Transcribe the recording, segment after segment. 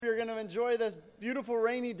going to enjoy this beautiful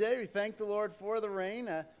rainy day. We thank the Lord for the rain.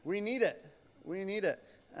 We need it. We need it.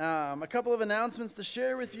 A couple of announcements to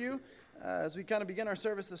share with you as we kind of begin our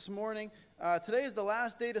service this morning. Today is the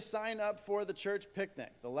last day to sign up for the church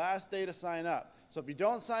picnic. The last day to sign up. So if you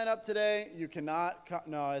don't sign up today, you cannot come.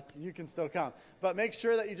 No, you can still come. But make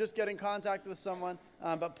sure that you just get in contact with someone.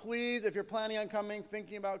 But please, if you're planning on coming,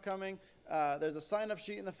 thinking about coming, there's a sign-up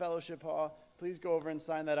sheet in the fellowship hall. Please go over and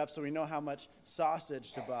sign that up so we know how much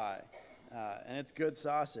sausage to buy. And it's good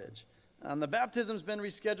sausage. The baptism's been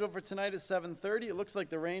rescheduled for tonight at 7:30. It looks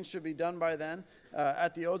like the rain should be done by then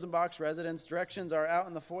at the Ozenbach's residence. Directions are out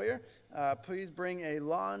in the foyer. Please bring a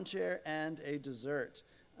lawn chair and a dessert.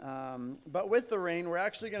 But with the rain, we're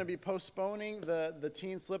actually going to be postponing the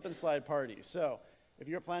teen slip and slide party. So if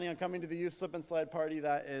you're planning on coming to the youth slip and slide party,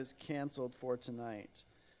 that is canceled for tonight.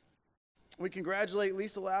 We congratulate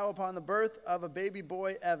Lisa Lau upon the birth of a baby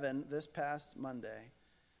boy, Evan, this past Monday.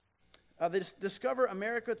 The Discover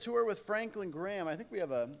America tour with Franklin Graham. I think we have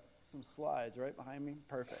some slides right behind me.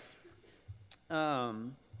 Perfect.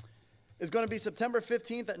 It's going to be September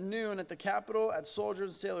 15th at noon at the Capitol at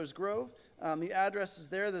Soldiers and Sailors Grove. The address is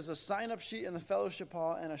there. There's a sign-up sheet in the fellowship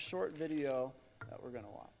hall and a short video that we're going to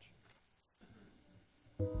watch.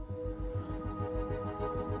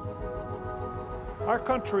 Our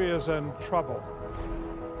country is in trouble.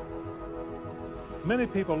 Many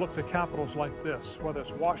people look to capitals like this, whether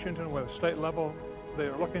it's Washington, whether it's state level, they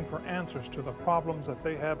are looking for answers to the problems that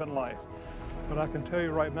they have in life. But I can tell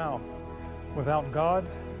you right now, without God,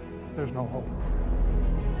 there's no hope.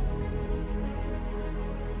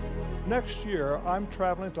 Next year, I'm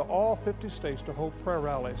traveling to all 50 states to hold prayer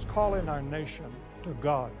rallies, calling our nation to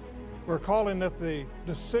God. We're calling it the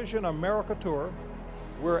Decision America Tour.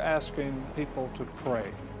 We're asking people to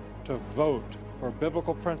pray, to vote for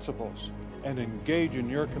biblical principles, and engage in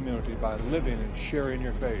your community by living and sharing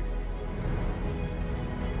your faith.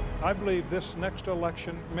 I believe this next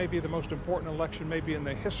election may be the most important election maybe in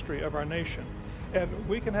the history of our nation, and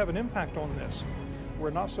we can have an impact on this.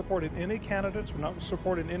 We're not supporting any candidates, we're not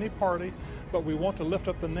supporting any party, but we want to lift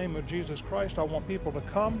up the name of Jesus Christ. I want people to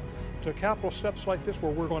come to Capitol steps like this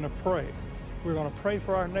where we're going to pray. We're going to pray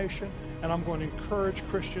for our nation, and I'm going to encourage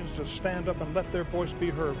Christians to stand up and let their voice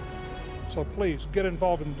be heard. So please, get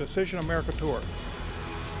involved in the Decision America Tour.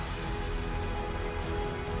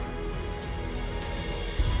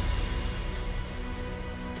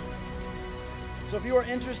 So if you are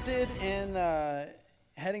interested in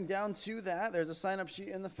heading down to that, there's a sign-up sheet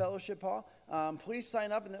in the fellowship hall. Please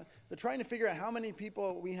sign up. And they're trying to figure out how many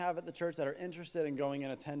people we have at the church that are interested in going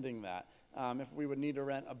and attending that. If we would need to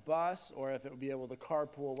rent a bus or if it would be able to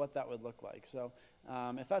carpool, what that would look like. So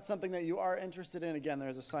if that's something that you are interested in, again,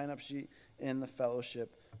 there's a sign-up sheet in the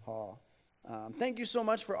fellowship hall. Thank you so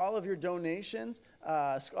much for all of your donations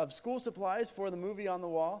of school supplies for the movie On the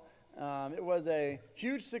Wall. It was a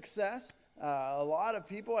huge success. A lot of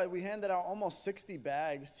people, we handed out almost 60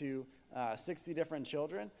 bags to 60 different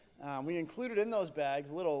children. We included in those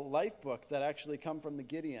bags little life books that actually come from the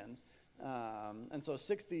Gideons. And so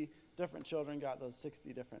 60 different children got those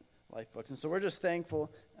 60 different life books. And so we're just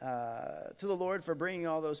thankful to the Lord for bringing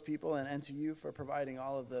all those people and to you for providing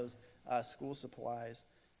all of those school supplies.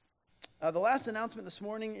 The last announcement this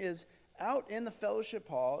morning is out in the fellowship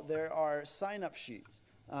hall, there are sign-up sheets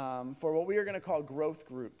for what we are going to call growth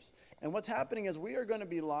groups. And what's happening is we are going to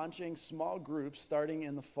be launching small groups starting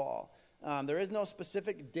in the fall. There is no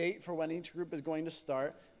specific date for when each group is going to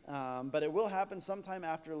start, but it will happen sometime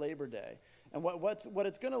after Labor Day. And what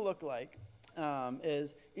it's going to look like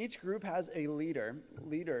is each group has a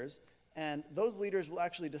leaders, and those leaders will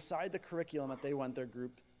actually decide the curriculum that they want their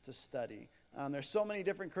group to study. There's so many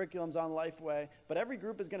different curriculums on Lifeway, but every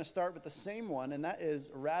group is going to start with the same one, and that is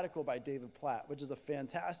Radical by David Platt, which is a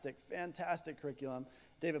fantastic, fantastic curriculum.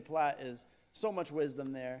 David Platt is so much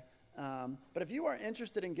wisdom there. But if you are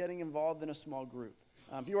interested in getting involved in a small group,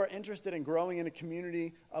 if you are interested in growing in a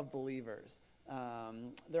community of believers,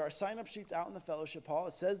 there are sign-up sheets out in the fellowship hall.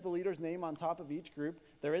 It says the leader's name on top of each group.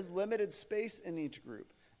 There is limited space in each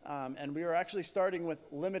group. And we are actually starting with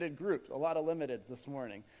limited groups, a lot of limiteds this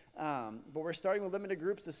morning. But we're starting with limited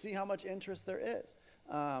groups to see how much interest there is.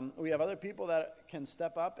 We have other people that can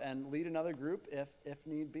step up and lead another group if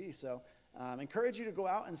need be. So encourage you to go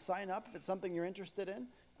out and sign up if it's something you're interested in.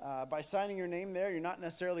 By signing your name there, you're not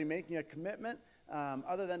necessarily making a commitment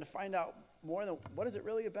other than to find out more than what is it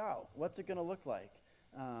really about? What's it going to look like?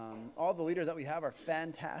 All the leaders that we have are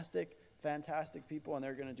fantastic, fantastic people, and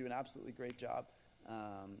they're going to do an absolutely great job.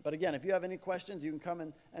 But again, if you have any questions, you can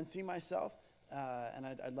come and see myself, and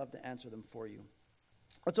I'd love to answer them for you.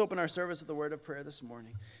 Let's open our service with a word of prayer this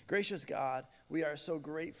morning. Gracious God, we are so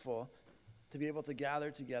grateful to be able to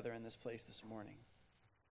gather together in this place this morning.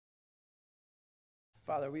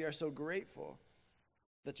 Father, we are so grateful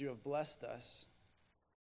that you have blessed us,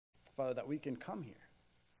 Father, that we can come here,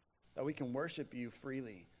 that we can worship you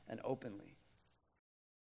freely and openly.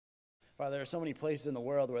 Father, there are so many places in the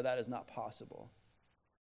world where that is not possible,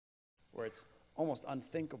 where it's almost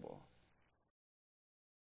unthinkable.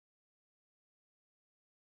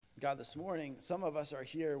 God, this morning, some of us are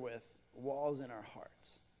here with walls in our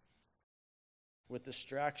hearts, with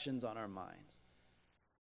distractions on our minds.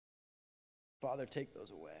 Father, take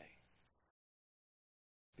those away,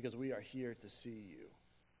 because we are here to see you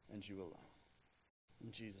and you alone.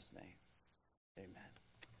 In Jesus' name, amen.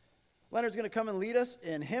 Leonard's going to come and lead us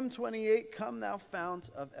in hymn 28, Come Thou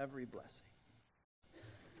Fount of Every Blessing.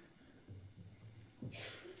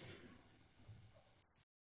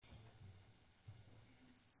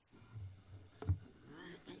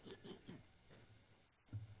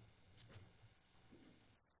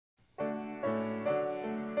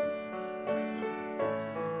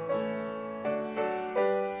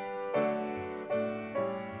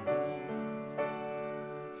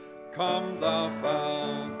 Come thou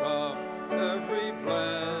fount of every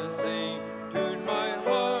blessing, tune my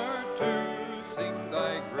heart to sing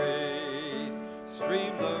thy grace.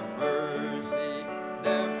 Streams of mercy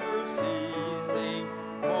never ceasing,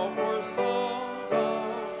 call for songs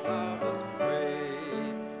of loudest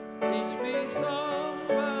praise. Teach me some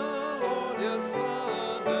melodious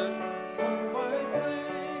sonnet, sung by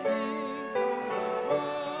flaming flowers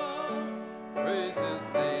above. Praise his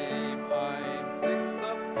name, I'm fixed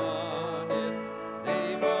upon it,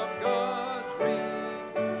 name of God's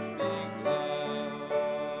redeeming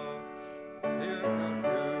love.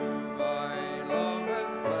 Hitherto thy love has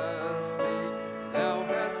blessed me, thou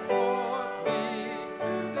hast brought me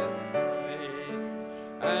to this place,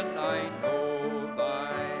 and I know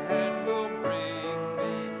thy hand will bring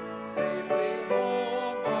me safely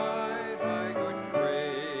home by thy good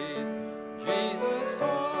grace. Jesus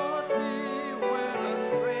sought me when a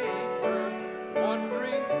stranger,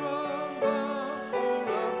 wandering from the fold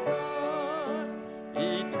of God. He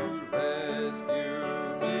to rescue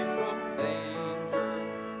me from danger,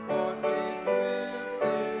 bought me with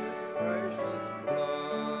his precious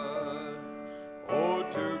blood. Oh,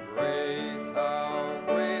 to grace how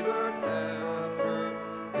greater ever,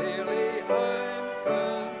 daily I'm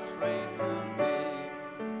constrained to be,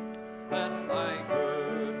 and thy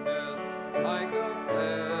goodness like a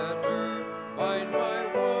fetter bind my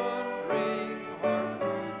wandering heart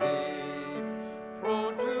to thee.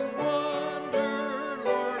 Prone to wander,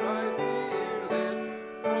 Lord, I feel it,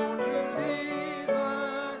 prone to leave the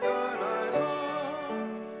God I love.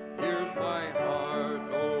 Here's my heart,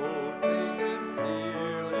 oh, take and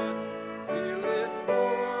seal it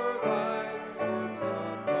for thy courts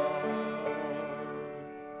above.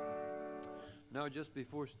 Now, just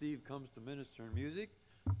before Steve comes to minister in music,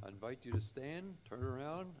 I invite you to stand, turn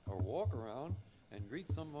around, or walk around, and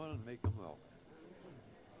greet someone and make them welcome.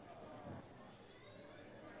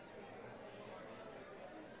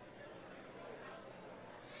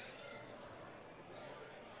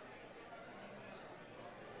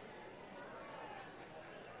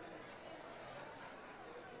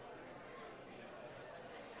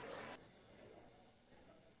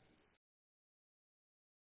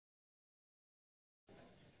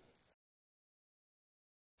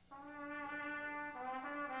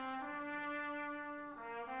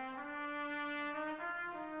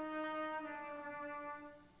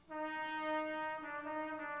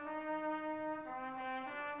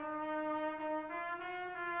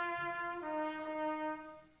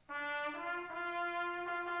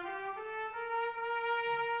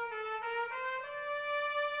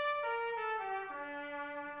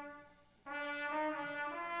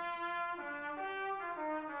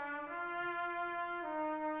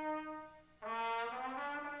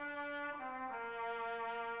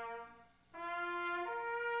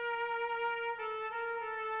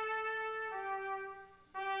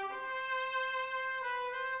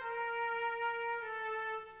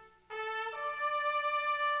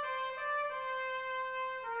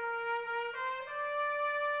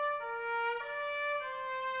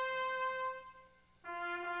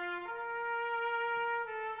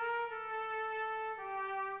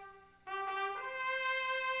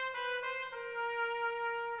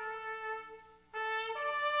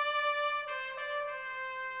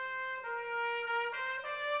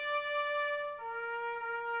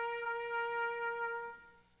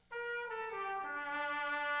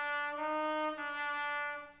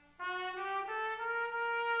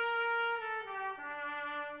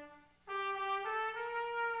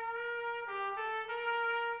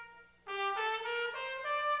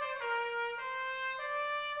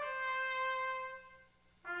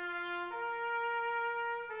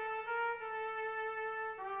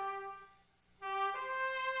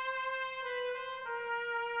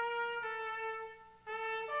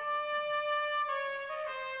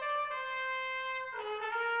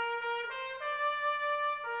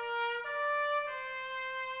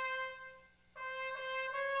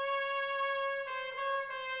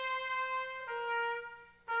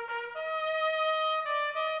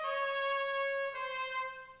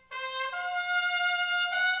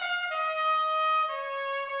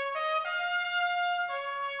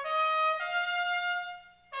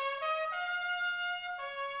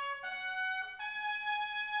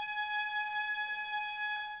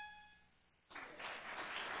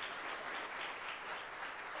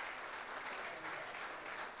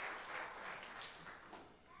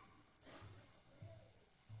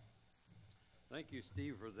 Thank you,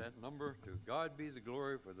 Steve, for that number. To God be the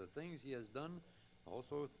glory for the things he has done,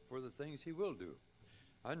 also for the things he will do.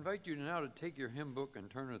 I invite you now to take your hymn book and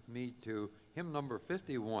turn with me to hymn number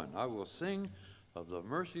 51. I will sing of the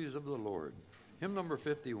mercies of the Lord. Hymn number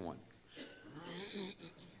 51.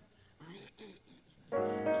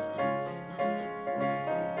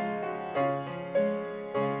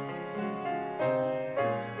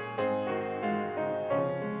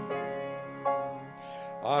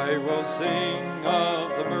 I will sing of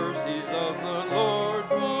the mercies of the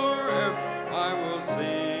Lord forever. I will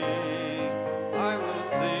sing, I will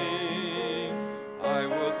sing, I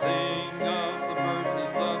will sing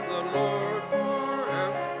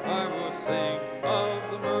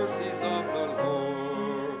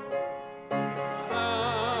of the mercies of the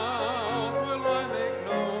Lord forever.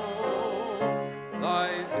 I will sing of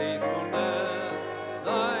the mercies of the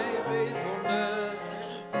Lord.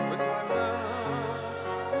 Now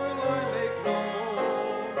will I make known thy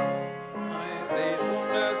faithfulness, thy faithfulness. With my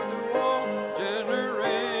mouth will I make known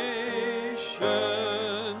thy faithfulness to all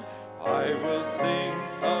generation. I will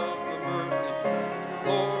sing of the mercy,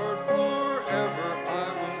 Lord, forever.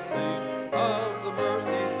 I will sing of the mercies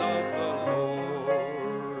of the Lord.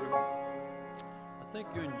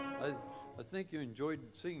 I think you enjoyed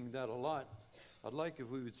singing that a lot. I'd like if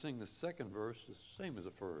we would sing the second verse the same as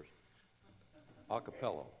the first. A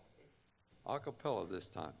cappella. A cappella this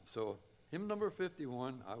time. So, hymn number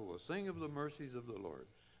 51, I will sing of the mercies of the Lord.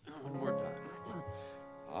 One more time.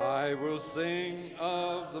 I will sing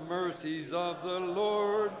of the mercies of the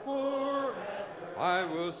Lord, for I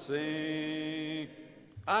will sing,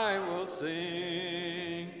 I will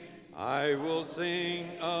sing, I will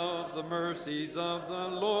sing of the mercies of the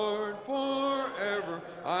Lord forever.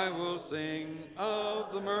 I will sing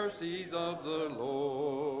of the mercies of the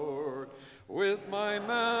Lord. With my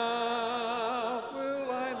mouth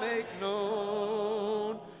will I make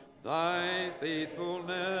known thy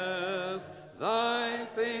faithfulness, thy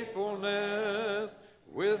faithfulness.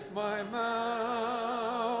 With my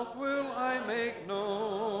mouth will I make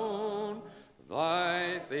known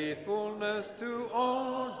thy faithfulness to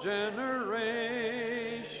all generation.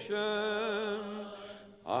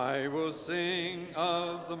 I will sing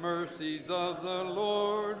of the mercies of the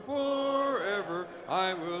Lord forever.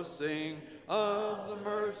 I will sing of the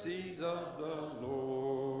mercies of the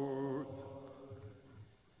Lord.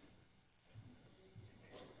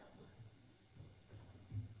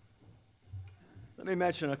 Let me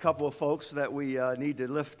mention a couple of folks that we need to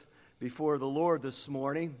lift before the Lord this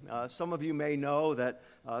morning. Some of you may know that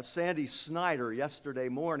Sandy Snyder yesterday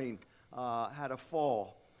morning had a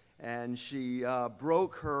fall, and she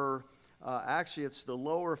broke her, actually it's the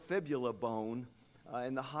lower fibula bone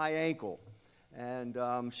in the high ankle. And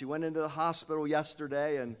she went into the hospital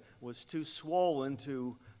yesterday and was too swollen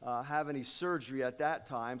to have any surgery at that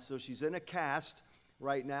time, so she's in a cast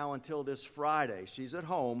right now until this Friday. She's at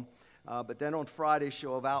home, but then on Friday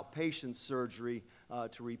she'll have outpatient surgery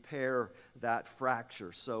to repair that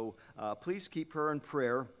fracture. So please keep her in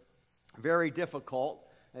prayer. Very difficult,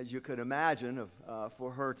 as you could imagine,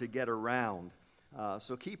 for her to get around.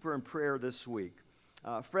 So keep her in prayer this week.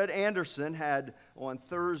 Fred Anderson had on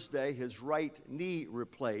Thursday his right knee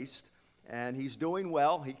replaced, and he's doing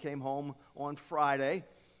well. He came home on Friday,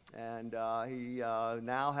 and he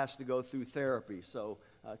now has to go through therapy. So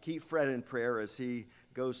keep Fred in prayer as he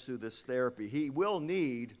goes through this therapy. He will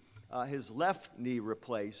need his left knee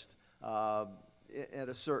replaced at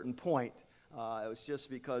a certain point. It was just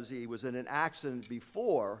because he was in an accident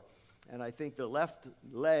before, and I think the left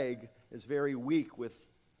leg is very weak with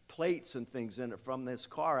plates and things in it from this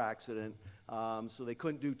car accident, so they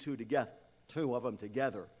couldn't do two of them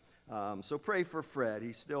together. So pray for Fred.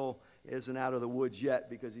 He still isn't out of the woods yet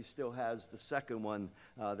because he still has the second one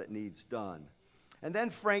that needs done. And then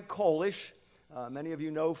Frank Kolish. Many of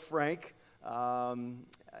you know Frank.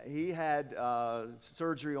 He had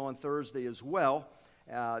surgery on Thursday as well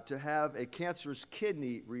to have a cancerous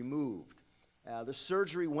kidney removed. The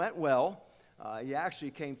surgery went well. He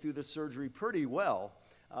actually came through the surgery pretty well.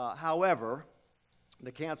 However,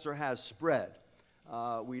 the cancer has spread.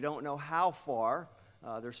 We don't know how far.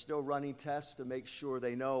 They're still running tests to make sure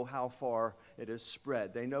they know how far it has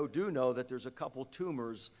spread. They do know that there's a couple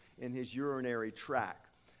tumors in his urinary tract.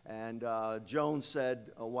 And Jones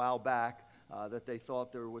said a while back that they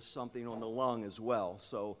thought there was something on the lung as well.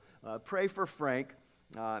 So pray for Frank.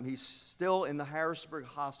 He's still in the Harrisburg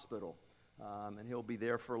Hospital, and he'll be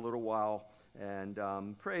there for a little while. And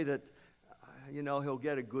pray that, he'll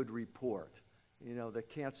get a good report. The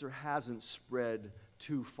cancer hasn't spread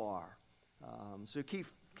too far. So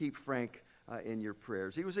keep Frank in your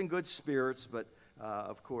prayers. He was in good spirits, but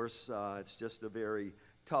of course, it's just a very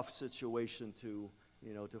tough situation to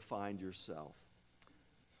find yourself.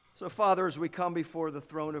 So, Father, as we come before the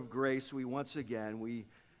throne of grace, we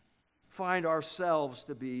find ourselves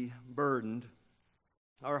to be burdened.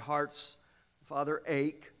 Our hearts, Father,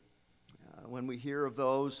 ache when we hear of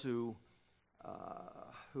those who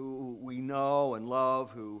we know and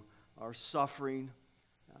love, who are suffering,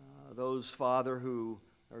 those, Father, who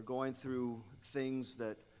are going through things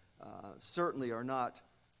that certainly are not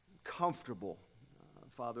comfortable,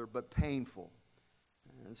 Father, but painful.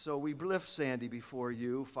 And so we lift Sandy before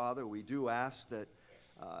you, Father. We do ask that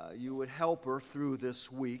you would help her through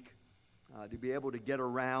this week to be able to get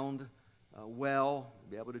around well,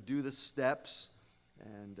 be able to do the steps.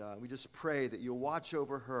 And we just pray that you'll watch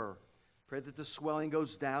over her. Pray that the swelling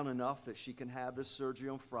goes down enough that she can have this surgery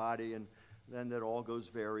on Friday, and then that all goes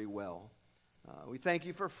very well. We thank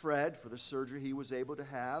you for Fred, for the surgery he was able to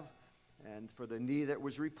have, and for the knee that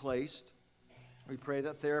was replaced. We pray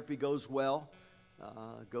that therapy goes well,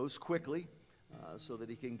 goes quickly, so that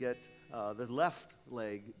he can get the left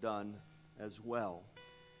leg done as well.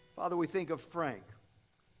 Father, we think of Frank.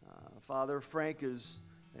 Father, Frank is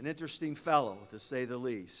an interesting fellow, to say the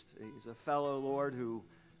least. He's a fellow, Lord, who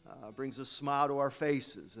brings a smile to our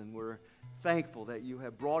faces, and we're thankful that you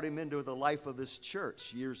have brought him into the life of this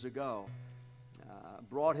church years ago,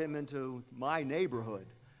 brought him into my neighborhood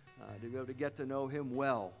to be able to get to know him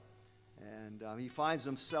well. And he finds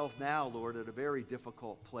himself now, Lord, at a very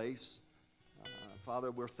difficult place.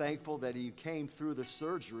 Father, we're thankful that he came through the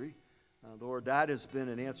surgery. Lord, that has been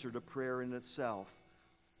an answer to prayer in itself.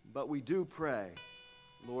 But we do pray,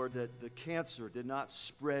 Lord, that the cancer did not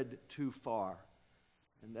spread too far.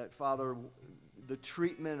 And that, Father, the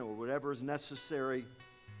treatment or whatever is necessary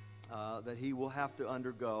that he will have to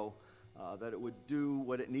undergo, that it would do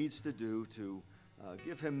what it needs to do to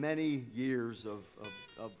give him many years of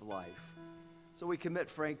life. So we commit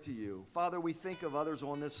Frank to you. Father, we think of others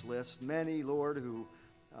on this list, many, Lord, who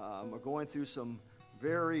are going through some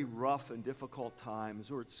very rough and difficult times.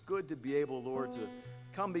 Lord, it's good to be able, Lord, to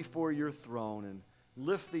come before your throne and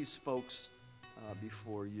lift these folks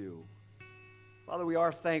before you. Father, we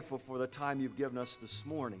are thankful for the time you've given us this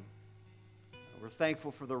morning. We're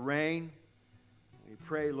thankful for the rain. We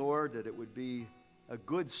pray, Lord, that it would be a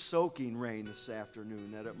good soaking rain this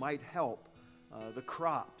afternoon, that it might help the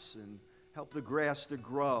crops and help the grass to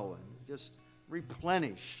grow and just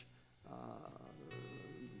replenish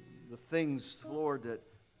the things, Lord, that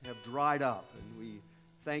have dried up. And we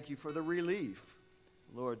thank you for the relief,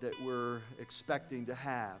 Lord, that we're expecting to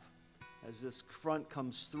have as this front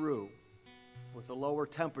comes through with the lower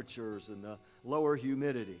temperatures and the lower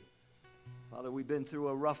humidity. Father, we've been through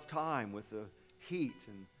a rough time with the heat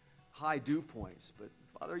and high dew points, but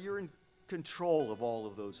Father, you're in control of all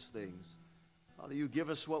of those things. Father, you give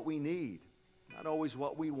us what we need, not always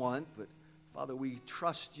what we want, but Father, we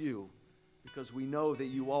trust you because we know that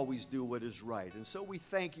you always do what is right. And so we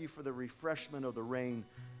thank you for the refreshment of the rain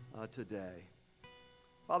today.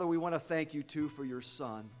 Father, we want to thank you too for your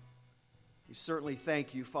Son. We certainly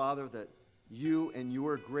thank you, Father, that you and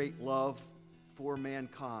your great love for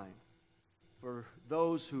mankind, for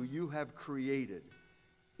those who you have created,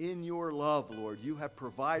 in your love, Lord, you have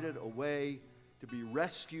provided a way to be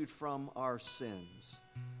rescued from our sins.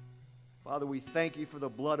 Father, we thank you for the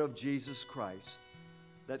blood of Jesus Christ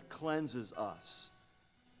that cleanses us,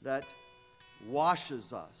 that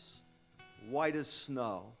washes us white as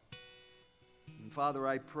snow. And Father,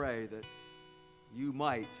 I pray that you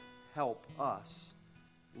might help us,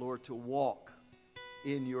 Lord, to walk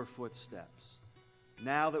in your footsteps.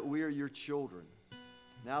 Now that we are your children,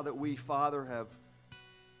 now that we, Father, have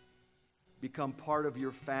become part of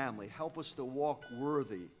your family, help us to walk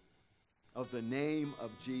worthy of the name of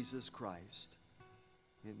Jesus Christ,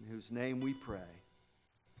 in whose name we pray.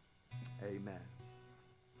 Amen.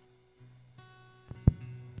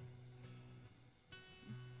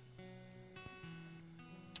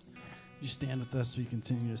 You stand with us, we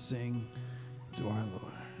continue to sing to our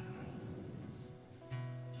Lord.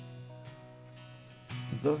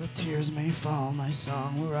 Though the tears may fall, my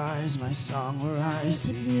song will rise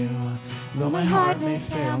to you. Though my heart may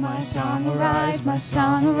fail, my song will rise to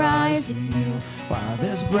you. While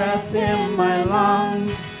there's breath in my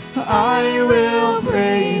lungs, I will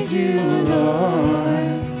praise you,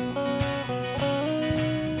 Lord.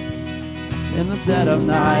 In the dead of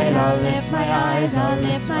night, I'll lift my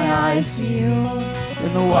eyes to you.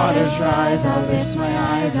 When the waters rise, I'll lift my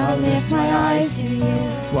eyes to you.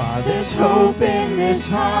 While there's hope in this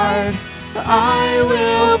heart, I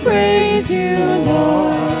will praise you,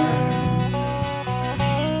 Lord.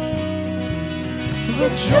 The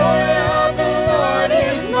joy of the Lord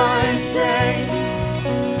my strength.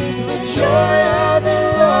 The joy of the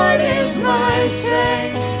Lord is my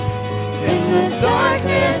strength. In the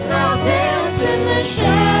darkness I'll dance, in the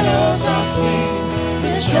shadows I'll sing.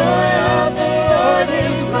 The joy of the Lord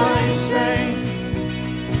is my strength.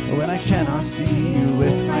 When I cannot see you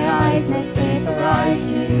with my eyes, let faith arise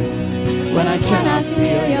to you. When I cannot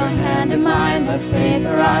feel your hand in mine, let faith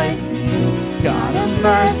arise to you. God of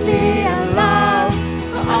mercy and love,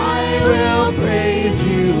 I will praise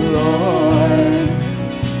you, Lord.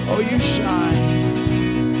 Oh, you shine.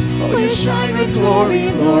 Oh, you shine with glory,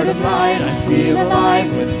 Lord of light. I feel alive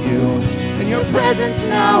with you. In your presence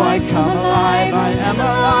now I come alive. I am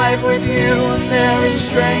alive with you, and there is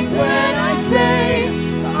strength when I say,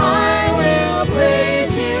 I will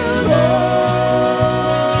praise you, Lord.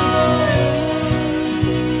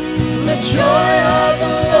 The joy of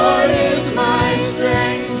the Lord is my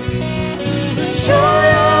strength. The joy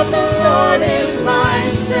of the Lord is my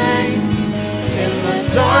strength. In the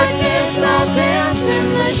darkness I'll dance, in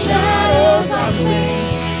the shadows I'll sing.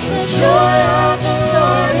 The joy of the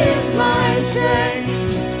Lord is my strength.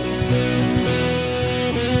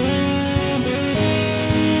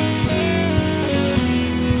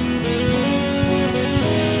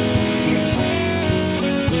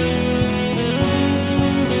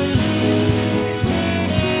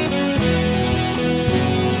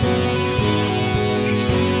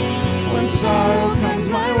 When sorrow comes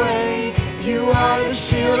my way, you are the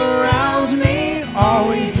shield around me.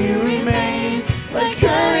 Always you remain, like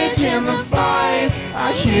courage in the fight.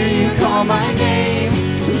 I hear you call my name.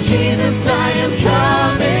 Jesus, I am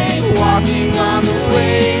coming, walking on the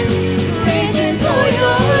waves, reaching for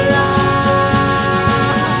your light.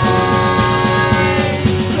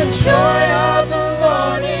 The joy of the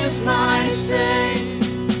Lord is my strength.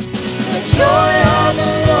 The joy of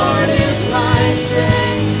the Lord is my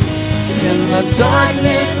strength. In the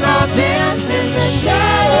darkness I'll dance, in the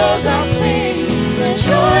shadows I'll sing. The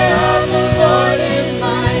joy of the Lord is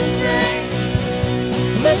my strength.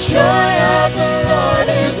 The joy of the Lord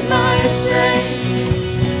is my strength.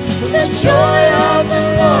 The joy of the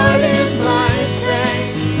Lord is my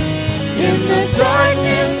strength. In the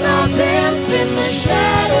darkness I'll dance, in the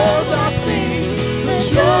shadows I'll sing. The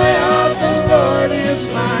joy of the Lord is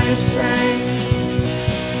my strength.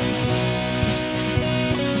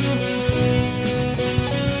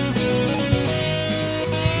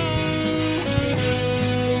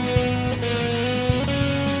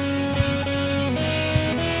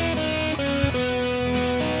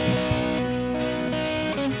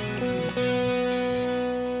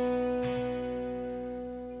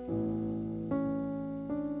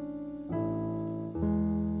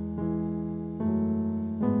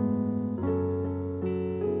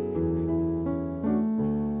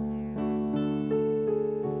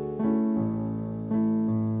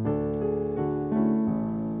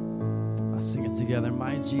 Sing it together.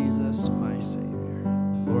 My Jesus, my Savior.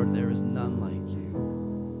 Lord, there is none like you.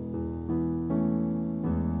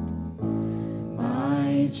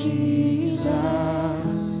 My Jesus,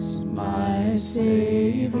 my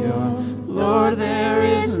Savior. Lord, there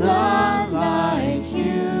is none like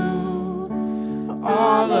you.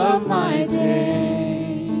 All of my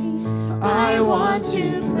days, I want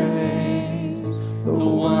to praise the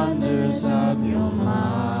wonders of your mighty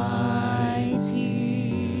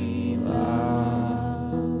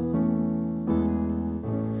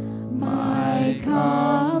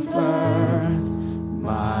comfort,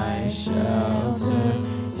 my shelter,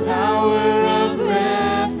 tower of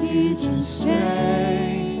refuge and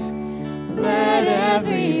strength. Let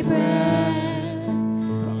every breath,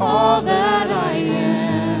 all that I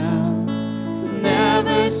am,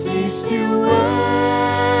 never cease to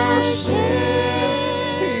worship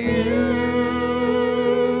you.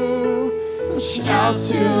 Shout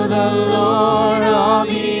to the Lord, all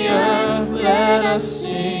the earth, let us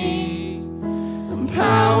sing.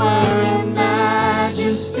 Power and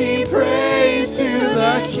majesty, praise to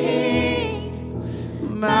the King.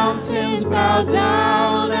 Mountains bow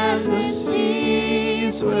down and the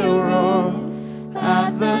seas will roar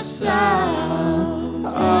at the sound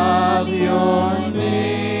of your name.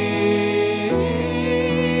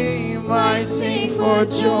 I sing for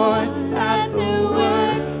joy at the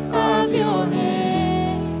work of your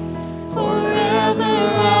hands. Forever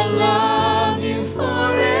I'll love you,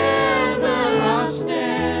 forever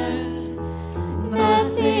stand.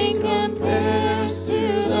 Nothing compares to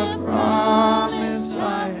the promise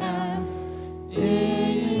I have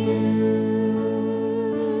in you.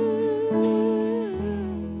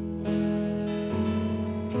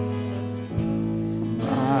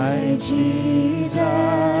 My Jesus,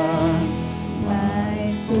 my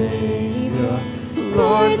Savior,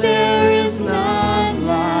 Lord,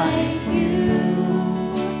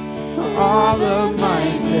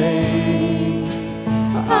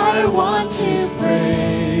 I want to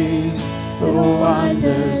praise the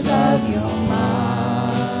wonders of your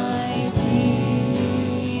mighty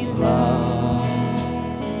love.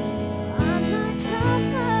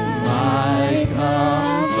 My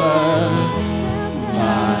comfort,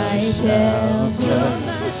 my shelter,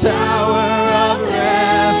 tower of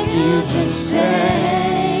refuge and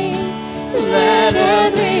strength. Let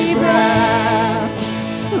every breath,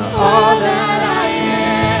 all that I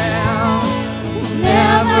am,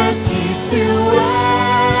 never cease to worship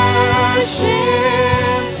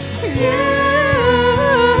you.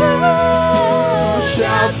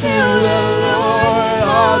 Shout to the Lord,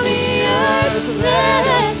 all the earth, let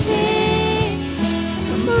us sing.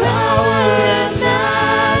 Power and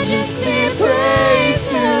majesty, praise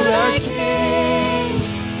to the King.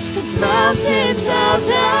 Mountains bow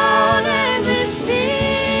down and the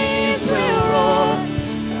seas will roar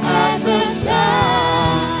at the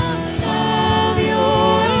sound of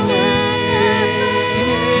your name.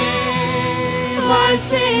 I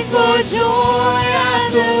sing for joy at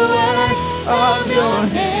the work of your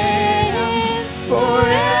hands.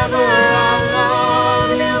 Forever I'll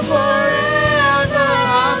love you, forever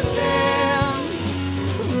I'll stand.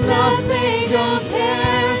 Nothing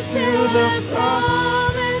compares to the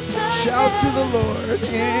promise. Shout to the Lord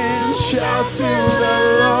and shout to the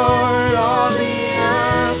Lord, all the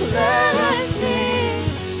earth, let us sing.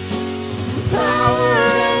 Power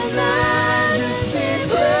and majesty,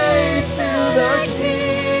 praise to the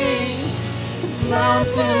King.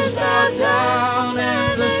 Mountains bow down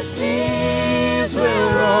and the seas will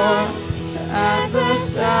roar at the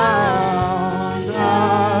sound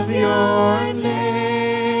of your name.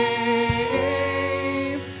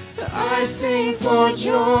 I sing for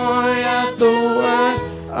joy at the work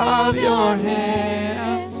of your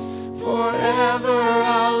hands. Forever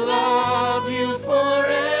I'll love you,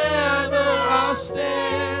 forever I'll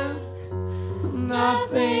stand.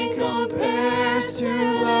 Nothing compares to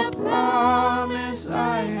the promise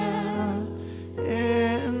I have.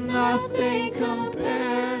 And nothing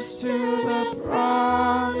compares to the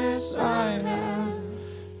promise I have.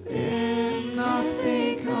 And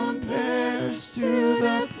nothing compares to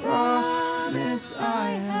the promise I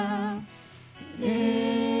have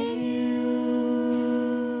in you.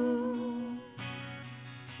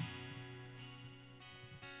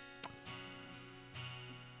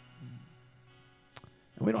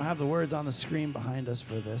 And we don't have the words on the screen behind us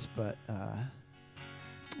for this, but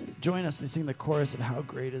join us and sing the chorus of How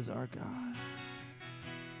Great Is Our God.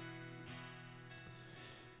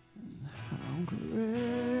 How great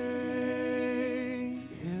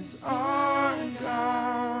is our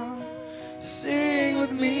God. Sing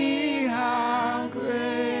with me, how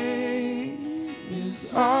great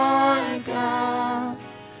is our God.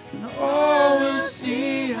 And all will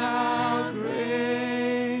see how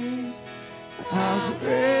great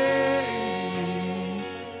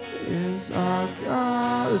is our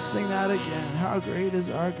God. Let's sing that again. How great is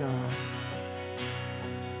our God.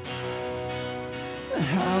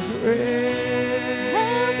 How great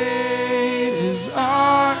is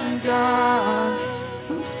our God.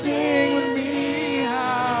 Sing with me,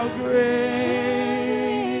 how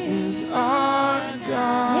great is our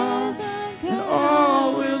God. And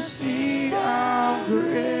all will see how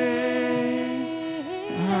great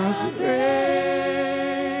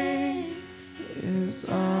is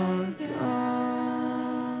our God.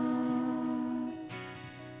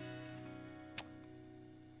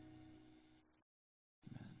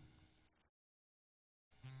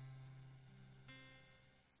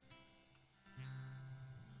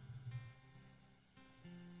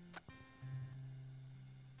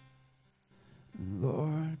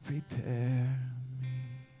 Lord, prepare me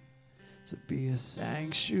to be a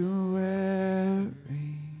sanctuary,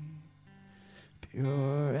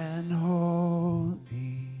 pure and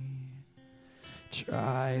holy,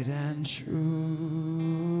 tried and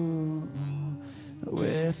true.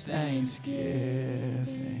 With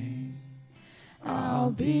thanksgiving,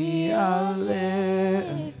 I'll be a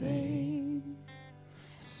living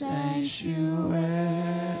sanctuary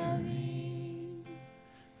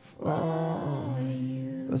for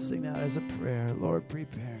you. Let's sing that as a prayer. Lord,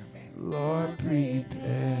 prepare me. Lord,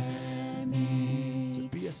 prepare me to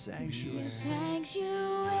be a sanctuary.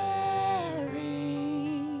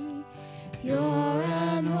 Pure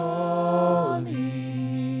and holy,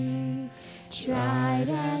 tried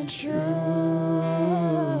and true.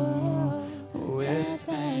 With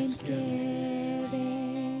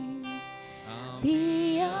thanksgiving,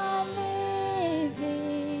 be a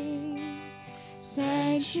living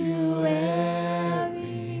sanctuary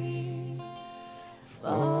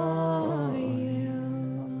for you.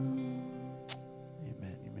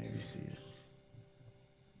 Amen. You may be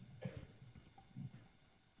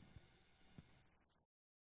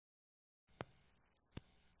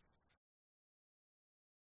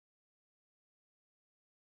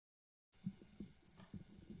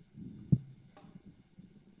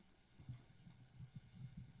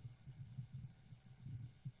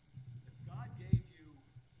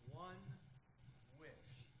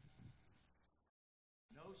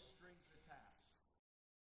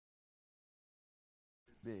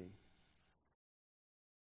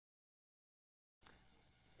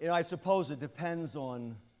I suppose it depends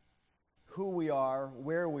on who we are,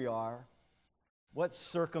 where we are, what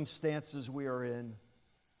circumstances we are in.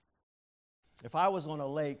 If I was on a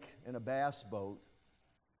lake in a bass boat,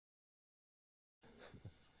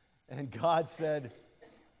 and God said,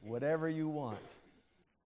 whatever you want,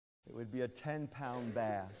 it would be a 10-pound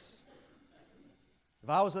bass. If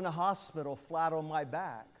I was in a hospital flat on my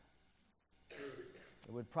back, it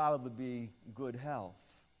would probably be good health.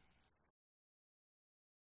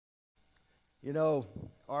 You know,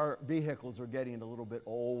 our vehicles are getting a little bit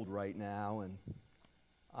old right now, and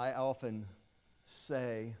I often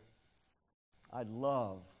say, I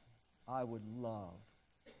would love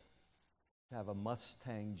to have a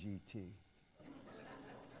Mustang GT.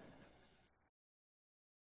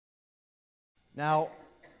 Now,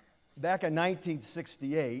 back in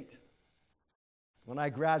 1968, when I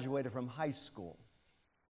graduated from high school,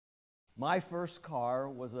 my first car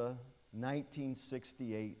was a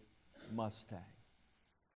 1968 Mustang.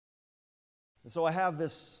 And so I have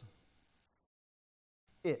this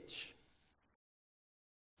itch.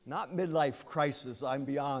 Not midlife crisis, I'm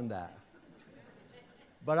beyond that.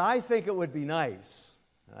 But I think it would be nice.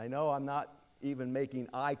 I know I'm not even making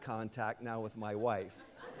eye contact now with my wife,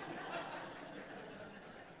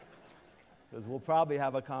 because we'll probably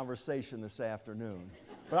have a conversation this afternoon.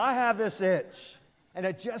 But I have this itch, and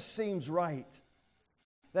it just seems right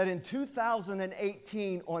that in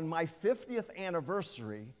 2018, on my 50th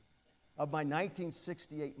anniversary of my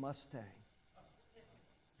 1968 Mustang,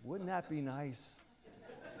 wouldn't that be nice?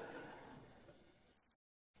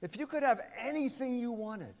 If you could have anything you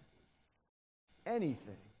wanted,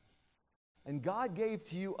 anything, and God gave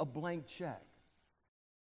to you a blank check,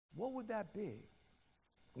 what would that be?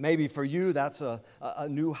 Maybe for you, that's a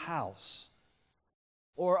new house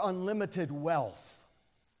or unlimited wealth.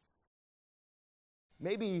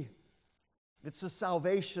 Maybe it's the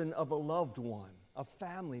salvation of a loved one, a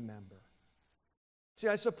family member. See,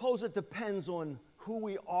 I suppose it depends on who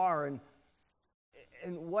we are and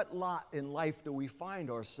what lot in life do we find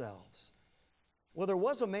ourselves. Well, there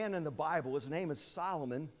was a man in the Bible, his name is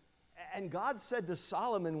Solomon, and God said to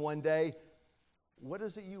Solomon one day, "What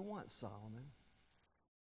is it you want, Solomon?"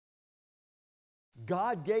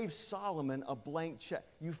 God gave Solomon a blank check.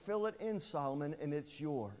 You fill it in, Solomon, and it's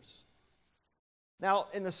yours. Now,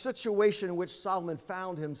 in the situation in which Solomon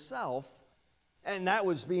found himself, and that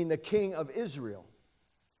was being the king of Israel,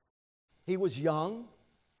 he was young,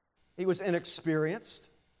 he was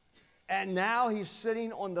inexperienced, and now he's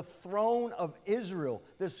sitting on the throne of Israel,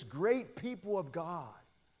 this great people of God.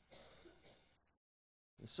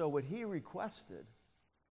 And so what he requested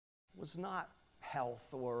was not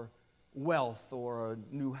health or wealth or a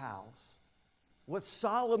new house. What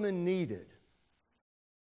Solomon needed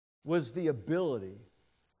was the ability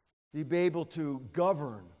to be able to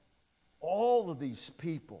govern all of these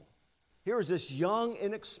people. Here is this young,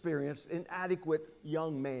 inexperienced, inadequate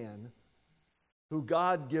young man who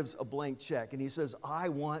God gives a blank check. And he says, I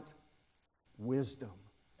want wisdom.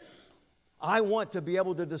 I want to be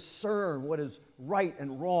able to discern what is right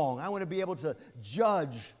and wrong. I want to be able to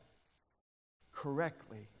judge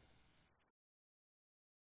correctly.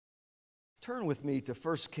 Turn with me to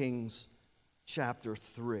 1 Kings chapter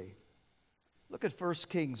 3. Look at 1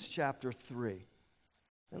 Kings chapter 3.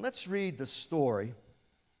 And let's read the story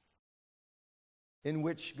in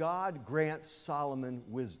which God grants Solomon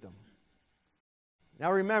wisdom.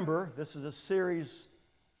 Now remember, this is a series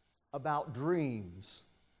about dreams.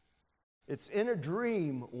 It's in a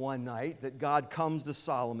dream one night that God comes to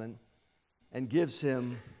Solomon and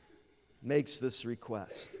makes this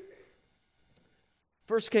request.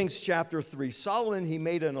 1 Kings chapter 3, Solomon, he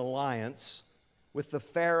made an alliance with the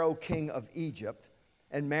Pharaoh king of Egypt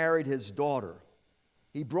and married his daughter.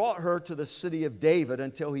 He brought her to the city of David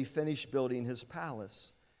until he finished building his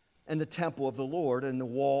palace and the temple of the Lord and the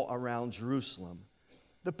wall around Jerusalem.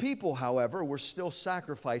 The people, however, were still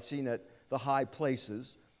sacrificing at the high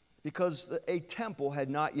places because a temple had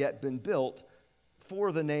not yet been built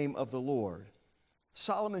for the name of the Lord.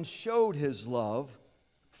 Solomon showed his love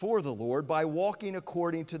for the Lord by walking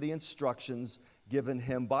according to the instructions given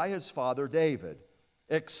him by his father David,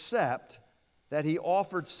 except that he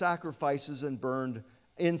offered sacrifices and burned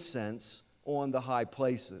incense on the high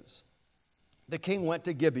places. The king went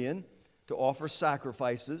to Gibeon to offer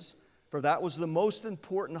sacrifices, for that was the most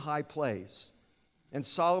important high place. And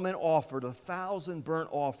Solomon offered 1,000 burnt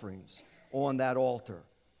offerings on that altar.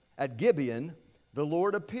 At Gibeon, the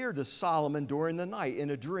Lord appeared to Solomon during the night in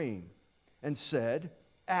a dream and said,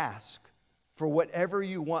 "Ask for whatever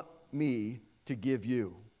you want me to give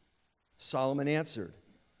you." Solomon answered,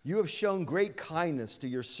 "You have shown great kindness to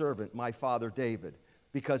your servant, my father David.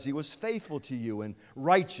 because he was faithful to you and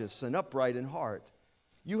righteous and upright in heart.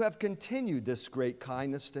 You have continued this great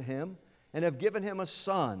kindness to him and have given him a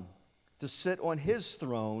son to sit on his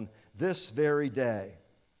throne this very day.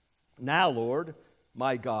 Now, Lord,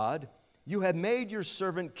 my God, you have made your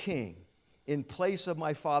servant king in place of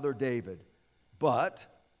my father David, but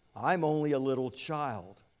I'm only a little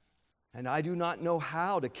child, and I do not know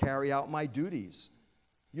how to carry out my duties.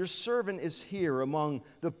 Your servant is here among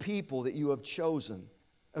the people that you have chosen,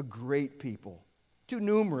 a great people, too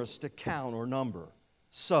numerous to count or number.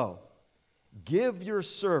 So, give your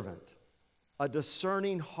servant a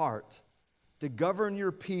discerning heart to govern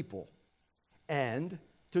your people and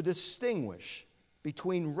to distinguish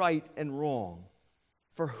between right and wrong.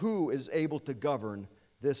 For who is able to govern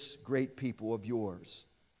this great people of yours?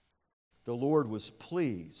 The Lord was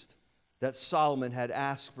pleased that Solomon had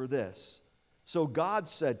asked for this. So God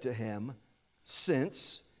said to him,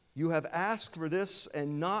 since you have asked for this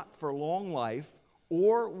and not for long life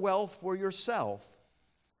or wealth for yourself,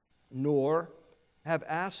 nor have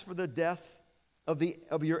asked for the death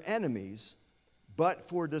of your enemies, but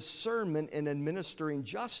for discernment in administering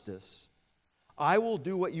justice, I will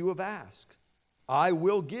do what you have asked. I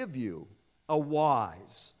will give you a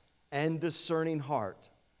wise and discerning heart,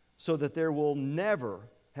 so that there will never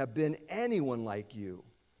have been anyone like you,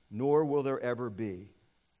 nor will there ever be.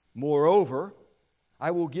 Moreover,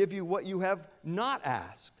 I will give you what you have not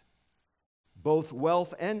asked, both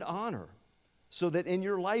wealth and honor, so that in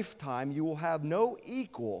your lifetime you will have no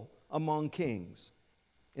equal among kings.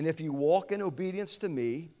 And if you walk in obedience to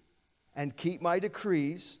me and keep my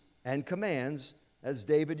decrees and commands, as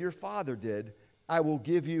David your father did, I will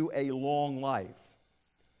give you a long life.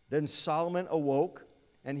 Then Solomon awoke,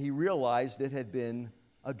 and he realized it had been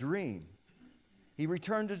a dream. He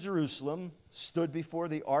returned to Jerusalem, stood before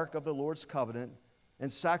the ark of the Lord's covenant,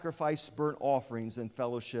 and sacrificed burnt offerings and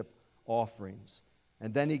fellowship offerings.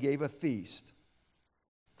 And then he gave a feast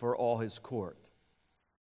for all his court.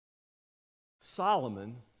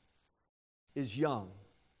 Solomon is young.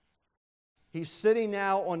 He's sitting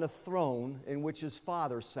now on the throne in which his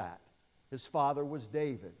father sat. His father was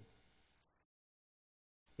David.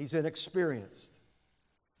 He's inexperienced.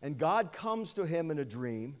 And God comes to him in a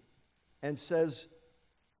dream and says,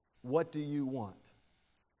 what do you want?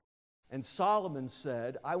 And Solomon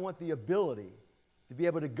said, I want the ability to be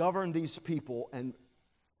able to govern these people and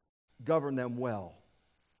govern them well.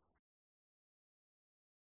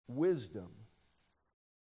 Wisdom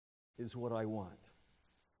is what I want.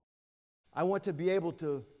 I want to be able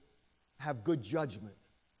to have good judgment.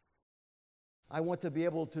 I want to be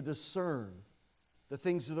able to discern the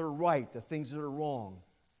things that are right, the things that are wrong.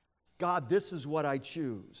 God, this is what I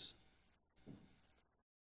choose.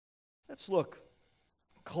 Let's look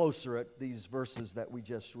closer at these verses that we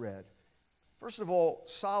just read. First of all,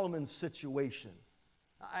 Solomon's situation.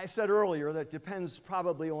 I said earlier that it depends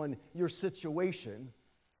probably on your situation.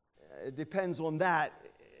 It depends on that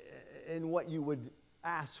and what you would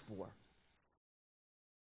ask for.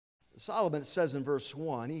 Solomon says in verse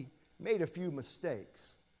 1, he made a few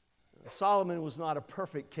mistakes. Solomon was not a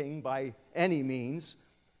perfect king by any means.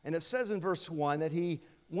 And it says in verse 1 that he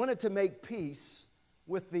wanted to make peace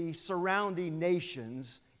with the surrounding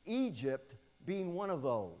nations, Egypt being one of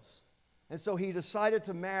those. And so he decided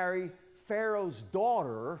to marry Pharaoh's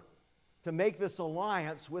daughter to make this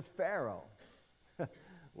alliance with Pharaoh.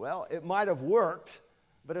 Well, it might have worked,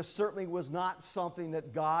 but it certainly was not something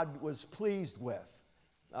that God was pleased with.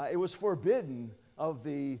 It was forbidden of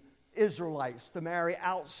the Israelites to marry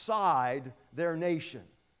outside their nation.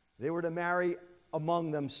 They were to marry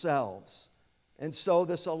among themselves. And so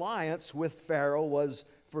this alliance with Pharaoh was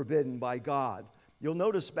forbidden by God. You'll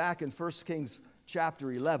notice back in 1 Kings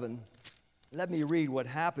chapter 11, let me read what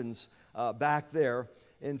happens back there.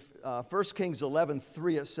 In 1 Kings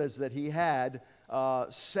 11:3, it says that he had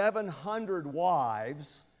 700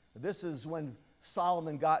 wives. This is when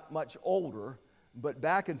Solomon got much older. But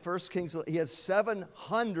back in 1 Kings, he had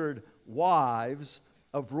 700 wives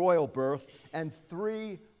of royal birth and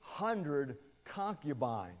 300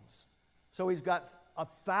 concubines. So he's got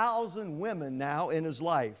 1,000 women now in his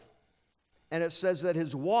life. And it says that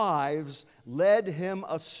his wives led him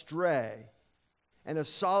astray. And as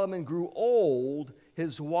Solomon grew old,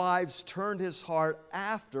 his wives turned his heart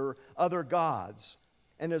after other gods.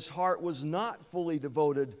 And his heart was not fully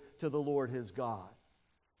devoted to the Lord his God.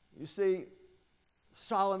 You see,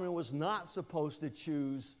 Solomon was not supposed to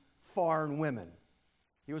choose foreign women.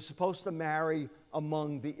 He was supposed to marry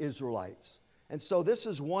among the Israelites. And so this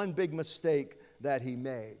is one big mistake that he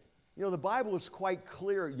made. You know, the Bible is quite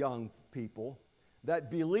clear, young people, that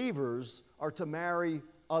believers are to marry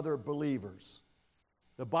other believers.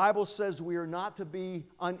 The Bible says we are not to be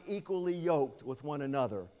unequally yoked with one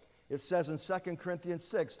another. It says in 2 Corinthians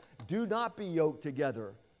 6, do not be yoked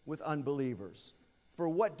together with unbelievers. For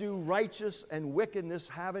what do righteous and wickedness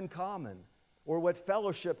have in common? Or what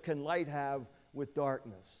fellowship can light have with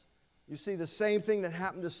darkness? You see, the same thing that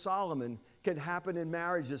happened to Solomon can happen in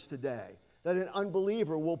marriages today, that an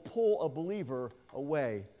unbeliever will pull a believer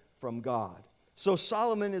away from God. So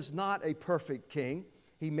Solomon is not a perfect king.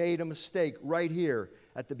 He made a mistake right here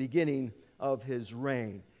at the beginning of his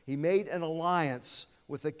reign. He made an alliance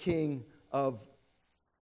with the king of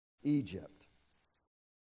Egypt.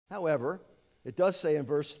 However, it does say in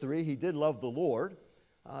verse 3, he did love the Lord.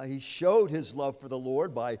 He showed his love for the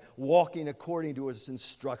Lord by walking according to his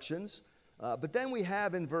instructions. But then we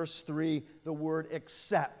have in verse 3 the word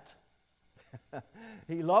except.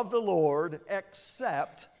 He loved the Lord,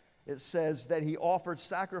 except it says that he offered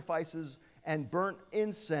sacrifices and burnt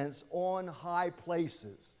incense on high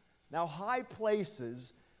places. Now, high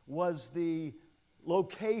places was the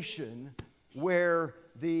location where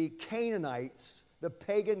the Canaanites, the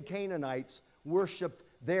pagan Canaanites, worshiped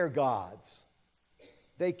their gods.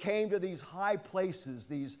 They came to these high places,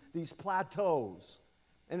 these plateaus,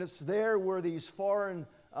 and it's there where these foreign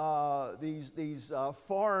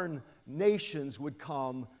nations would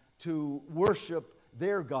come to worship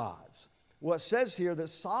their gods. Well, it says here that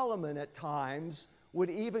Solomon at times would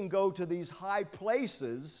even go to these high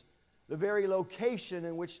places, the very location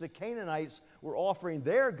in which the Canaanites were offering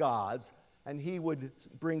their gods, and he would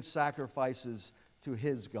bring sacrifices to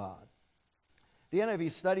his God. The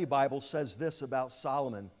NIV Study Bible says this about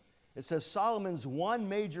Solomon. It says Solomon's one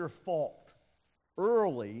major fault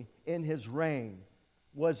early in his reign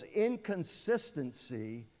was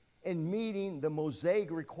inconsistency in meeting the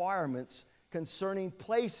Mosaic requirements concerning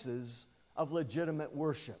places of legitimate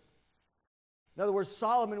worship. In other words,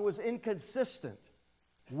 Solomon was inconsistent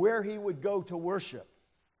where he would go to worship.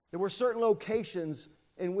 There were certain locations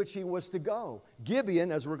in which he was to go.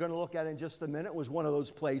 Gibeon, as we're going to look at in just a minute, was one of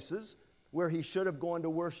those places where he should have gone to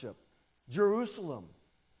worship. Jerusalem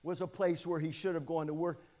was a place where he should have gone to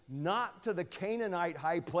worship, not to the Canaanite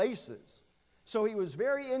high places. So he was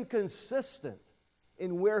very inconsistent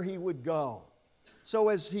in where he would go. So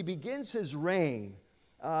as he begins his reign,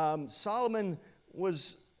 Solomon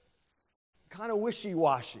was kind of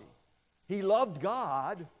wishy-washy. He loved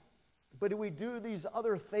God, but he would do these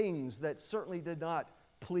other things that certainly did not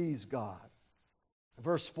please God.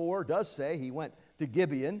 Verse 4 does say he went to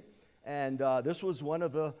Gibeon, and this was one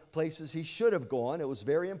of the places he should have gone. It was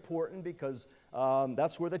very important because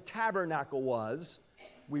that's where the tabernacle was.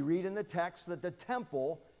 We read in the text that the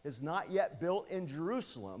temple is not yet built in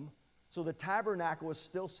Jerusalem, so the tabernacle was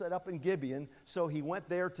still set up in Gibeon, so he went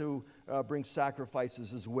there to bring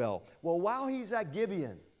sacrifices as well. Well, while he's at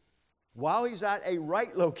Gibeon, while he's at a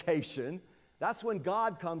right location, that's when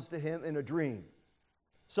God comes to him in a dream.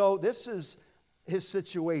 So this is his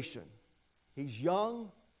situation. He's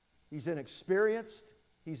young, he's inexperienced,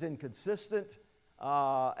 he's inconsistent,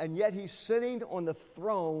 and yet he's sitting on the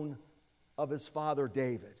throne of his father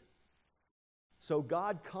David. So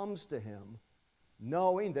God comes to him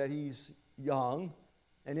knowing that he's young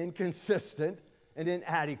and inconsistent and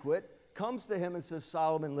inadequate, comes to him and says,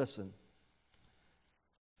 Solomon, listen,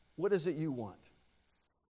 what is it you want?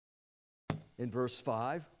 In verse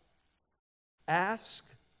 5, ask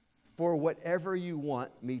for whatever you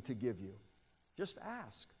want me to give you. Just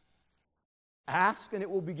ask. Ask and it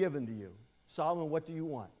will be given to you. Solomon, what do you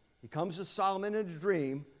want? He comes to Solomon in a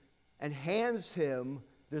dream and hands him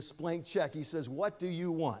this blank check. He says, what do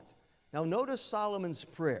you want? Now notice Solomon's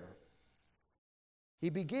prayer. He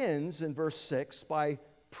begins in verse 6 by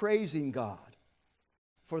praising God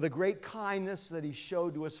for the great kindness that he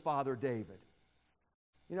showed to his father David.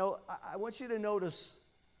 You know, I want you to notice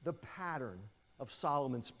the pattern of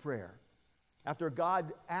Solomon's prayer. After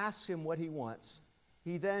God asks him what he wants,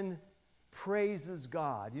 he then praises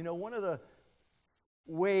God. You know, one of the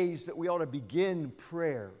ways that we ought to begin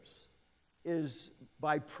prayers is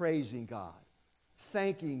by praising God,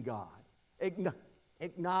 thanking God,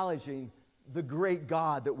 acknowledging the great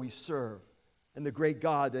God that we serve and the great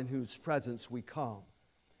God in whose presence we come.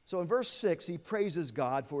 So in verse 6, he praises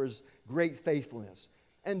God for his great faithfulness.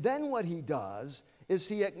 And then what he does is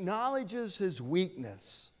he acknowledges his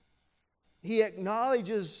weakness. He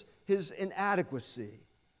acknowledges his inadequacy.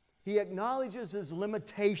 He acknowledges his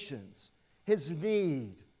limitations, his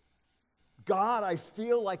need. God, I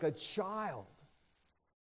feel like a child.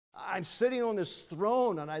 I'm sitting on this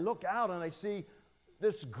throne and I look out and I see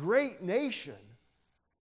this great nation.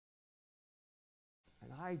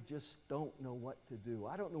 And I just don't know what to do.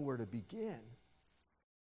 I don't know where to begin.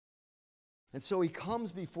 And so he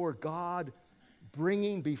comes before God,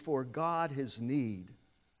 bringing before God his need,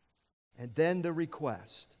 and then the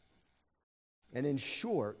request. And in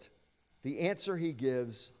short, the answer he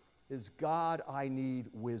gives is, God, I need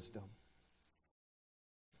wisdom.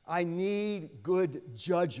 I need good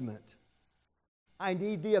judgment. I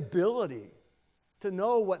need the ability to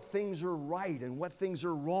know what things are right and what things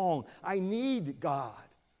are wrong. I need God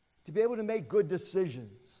to be able to make good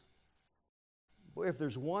decisions. Boy, if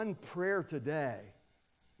there's one prayer today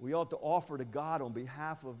we ought to offer to God on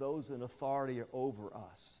behalf of those in authority over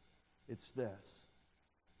us, it's this: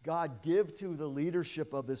 God, give to the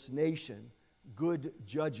leadership of this nation good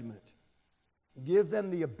judgment. Give them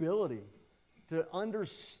the ability to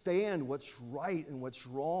understand what's right and what's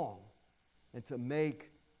wrong and to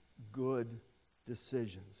make good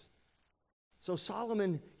decisions. So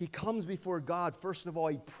Solomon, he comes before God. First of all,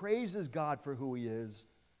 he praises God for who he is.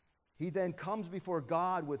 He then comes before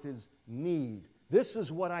God with his need. This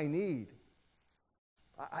is what I need.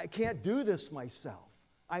 I can't do this myself.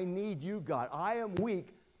 I need you, God. I am weak,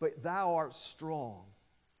 but thou art strong.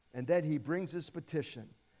 And then he brings his petition.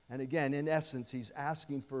 And again, in essence, he's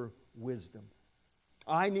asking for wisdom.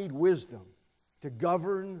 I need wisdom to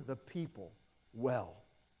govern the people well.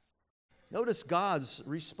 Notice God's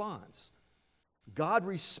response. God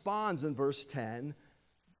responds in verse 10,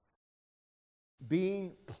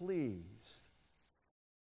 being pleased.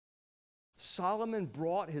 Solomon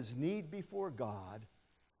brought his need before God,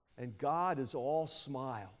 and God is all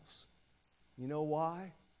smiles. You know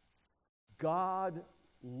why? God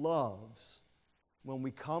loves when we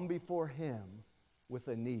come before him with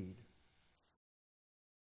a need.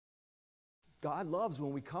 God loves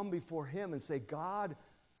when we come before him and say, God,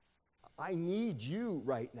 I need you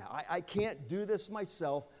right now. I can't do this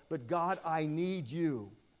myself, but God, I need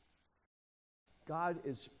you. God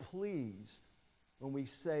is pleased when we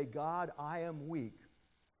say, God, I am weak,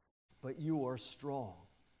 but you are strong.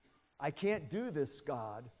 I can't do this,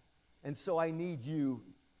 God, and so I need you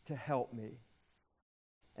to help me.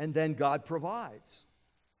 And then God provides.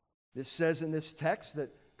 This says in this text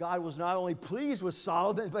that God was not only pleased with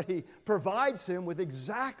Solomon, but he provides him with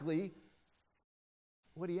exactly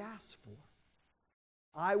what he asked for.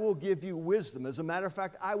 I will give you wisdom. As a matter of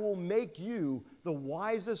fact, I will make you the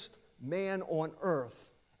wisest man on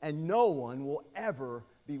earth, and no one will ever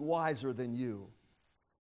be wiser than you.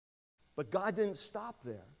 But God didn't stop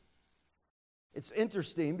there. It's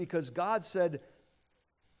interesting because God said,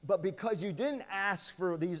 but because you didn't ask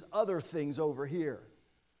for these other things over here,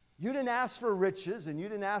 you didn't ask for riches, and you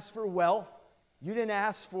didn't ask for wealth, you didn't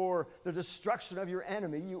ask for the destruction of your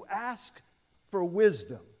enemy, you asked for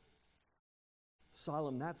wisdom.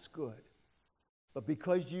 Solomon, that's good. But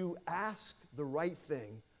because you ask the right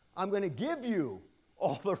thing, I'm going to give you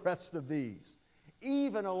all the rest of these,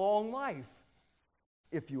 even a long life,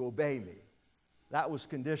 if you obey me. That was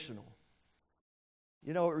conditional.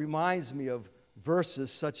 You know, it reminds me of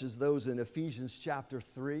verses such as those in Ephesians chapter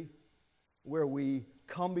 3, where we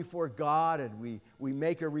come before God and we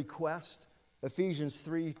make a request. Ephesians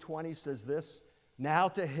 3:20 says this, now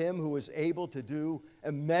to him who is able to do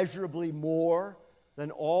immeasurably more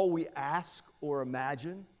than all we ask or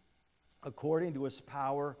imagine, according to his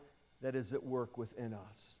power that is at work within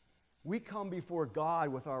us. We come before God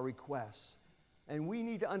with our requests, and we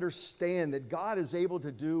need to understand that God is able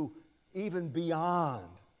to do even beyond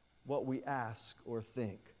what we ask or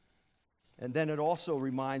think. And then it also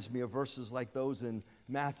reminds me of verses like those in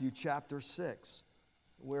Matthew chapter 6,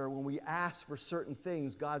 where when we ask for certain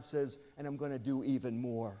things, God says, and I'm going to do even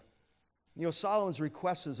more. You know, Solomon's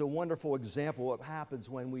request is a wonderful example of what happens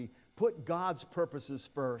when we put God's purposes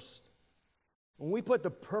first. When we put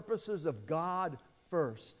the purposes of God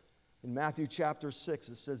first, in Matthew chapter 6,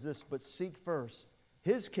 it says this, but seek first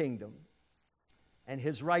his kingdom and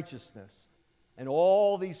his righteousness, and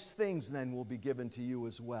all these things then will be given to you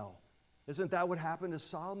as well. Isn't that what happened to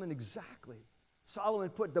Solomon? Exactly. Solomon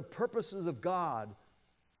put the purposes of God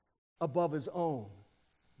above his own.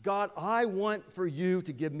 God, I want for you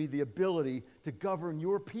to give me the ability to govern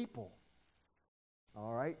your people.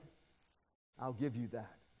 All right? I'll give you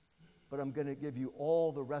that. But I'm going to give you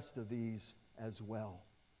all the rest of these as well.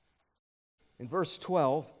 In verse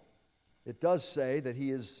 12, it does say that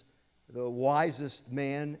he is the wisest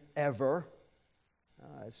man ever.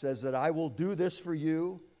 It says that I will do this for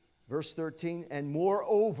you. Verse 13, and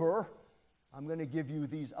moreover, I'm going to give you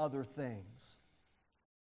these other things.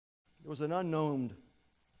 There was an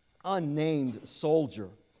unnamed soldier,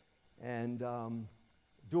 and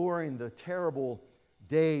during the terrible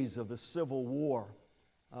days of the Civil War,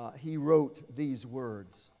 he wrote these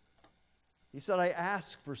words. He said, I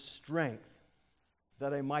ask for strength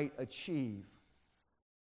that I might achieve,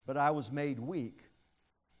 but I was made weak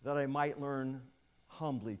that I might learn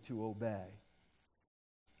humbly to obey.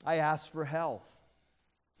 I asked for health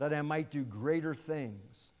that I might do greater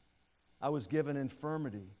things. I was given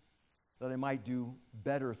infirmity that I might do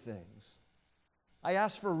better things. I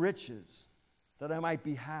asked for riches that I might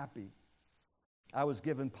be happy. I was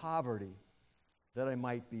given poverty that I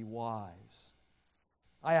might be wise.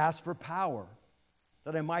 I asked for power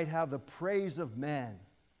that I might have the praise of men,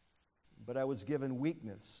 but I was given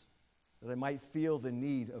weakness that I might feel the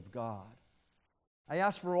need of God. I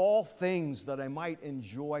asked for all things that I might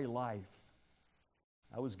enjoy life.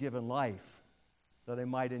 I was given life that I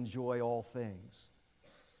might enjoy all things.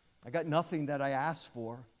 I got nothing that I asked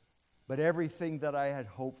for, but everything that I had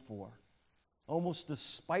hoped for. Almost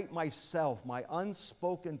despite myself, my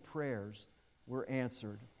unspoken prayers were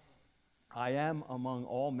answered. I am among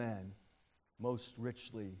all men most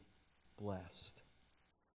richly blessed.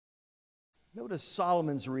 Notice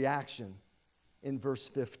Solomon's reaction in verse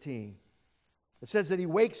 15. It says that he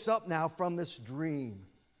wakes up now from this dream.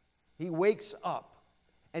 He wakes up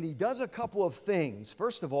and he does a couple of things.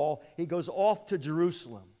 First of all, he goes off to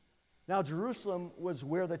Jerusalem. Now, Jerusalem was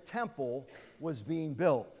where the temple was being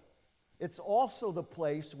built. It's also the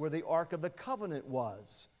place where the Ark of the Covenant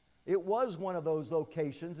was. It was one of those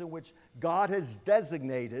locations in which God has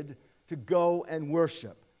designated to go and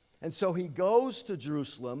worship. And so he goes to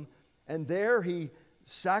Jerusalem, and there he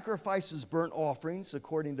sacrifices burnt offerings,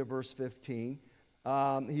 according to verse 15.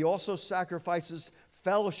 He also sacrifices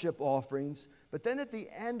fellowship offerings. But then at the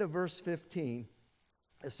end of verse 15,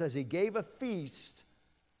 it says he gave a feast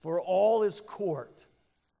for all his court.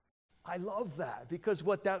 I love that, because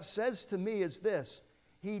what that says to me is this.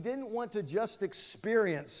 He didn't want to just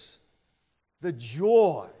experience the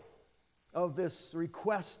joy of this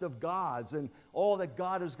request of God's and all that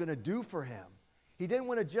God is going to do for him. He didn't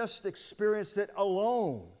want to just experience it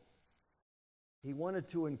alone. He wanted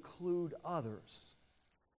to include others.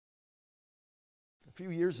 A few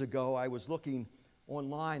years ago, I was looking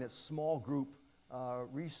online at small group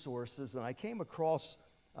resources, and I came across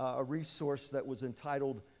a resource that was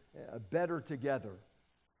entitled Better Together.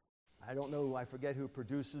 I don't know, I forget who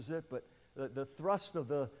produces it, but the thrust of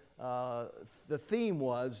the theme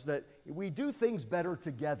was that we do things better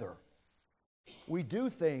together. We do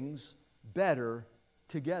things better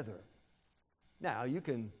together. Now, you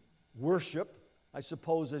can worship, I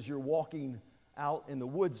suppose, as you're walking out in the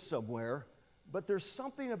woods somewhere, but there's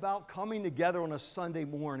something about coming together on a Sunday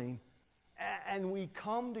morning, and we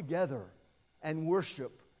come together and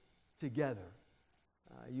worship together.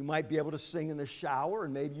 You might be able to sing in the shower,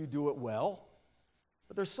 and maybe you do it well.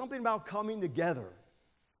 But there's something about coming together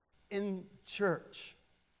in church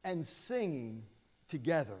and singing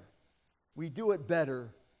together. We do it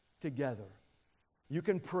better together. You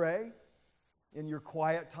can pray in your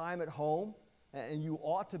quiet time at home, and you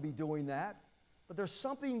ought to be doing that. But there's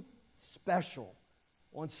something special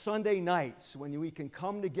on Sunday nights when we can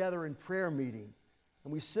come together in prayer meeting,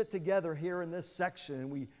 and we sit together here in this section,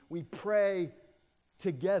 and we pray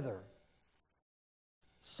together.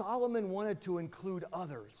 Solomon wanted to include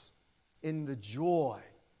others in the joy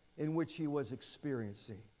in which he was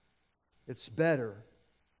experiencing. It's better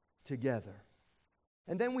together.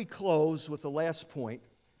 And then we close with the last point,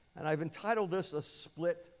 and I've entitled this A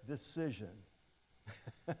Split Decision.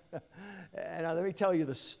 And let me tell you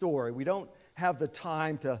the story. We don't have the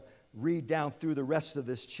time to read down through the rest of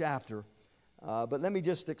this chapter, but let me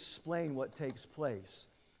just explain what takes place.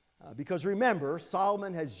 Because remember,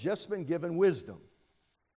 Solomon has just been given wisdom.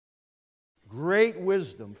 Great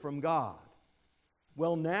wisdom from God.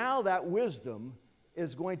 Well, now that wisdom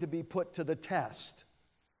is going to be put to the test.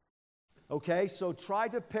 Okay, so try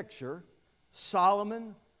to picture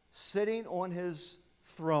Solomon sitting on his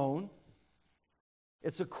throne.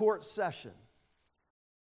 It's a court session.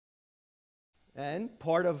 And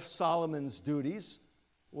part of Solomon's duties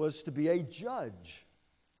was to be a judge,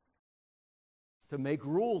 to make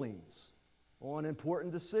rulings on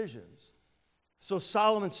important decisions. So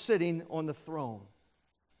Solomon's sitting on the throne,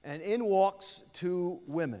 and in walks two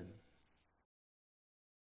women,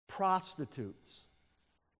 prostitutes.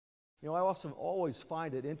 You know, I also always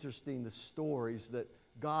find it interesting, the stories that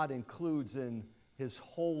God includes in His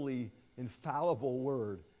holy, infallible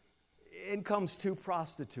Word. In comes two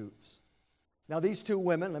prostitutes. Now, these two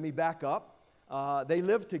women, let me back up, they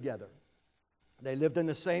lived together. They lived in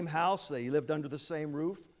the same house. They lived under the same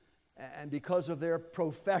roof. And because of their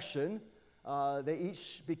profession, they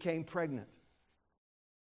each became pregnant.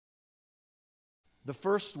 The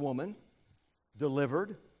first woman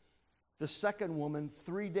delivered. The second woman,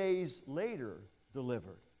 3 days later,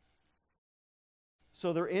 delivered.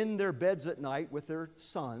 So they're in their beds at night with their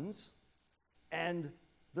sons, and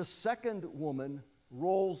the second woman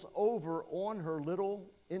rolls over on her little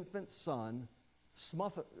infant son,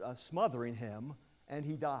 smothering him, and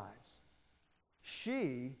he dies.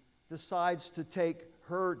 She decides to take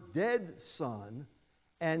her dead son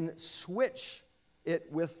and switch it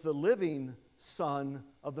with the living son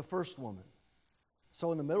of the first woman.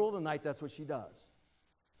 So in the middle of the night, that's what she does.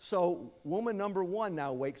 So woman number one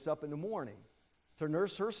now wakes up in the morning to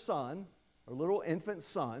nurse her son, her little infant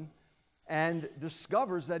son, and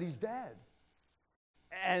discovers that he's dead.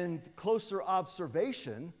 And closer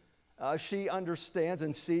observation, she understands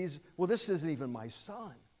and sees, well, this isn't even my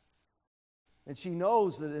son. And she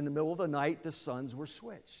knows that in the middle of the night, the sons were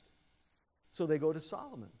switched. So they go to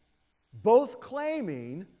Solomon, both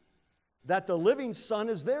claiming that the living son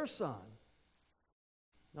is their son.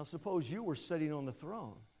 Now, suppose you were sitting on the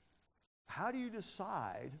throne. How do you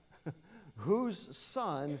decide whose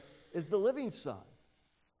son is the living son?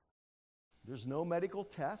 There's no medical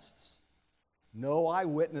tests, no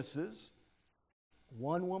eyewitnesses,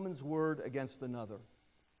 one woman's word against another.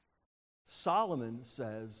 Solomon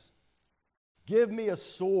says, "Give me a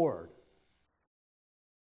sword."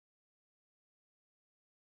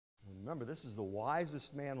 Remember, this is the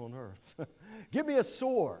wisest man on earth. "Give me a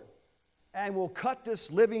sword, and we'll cut this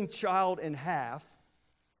living child in half,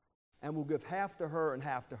 and we'll give half to her and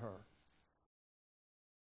half to her."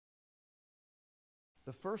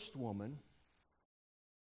 The first woman,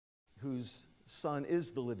 whose son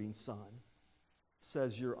is the living son,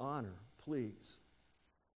 says, "Your Honor, please,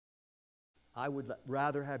 I would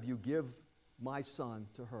rather have you give my son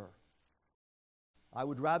to her. I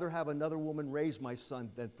would rather have another woman raise my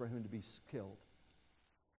son than for him to be killed."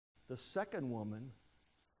 The second woman,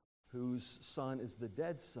 whose son is the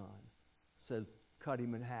dead son, says, "Cut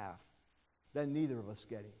him in half. Then neither of us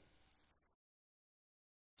get him."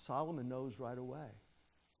 Solomon knows right away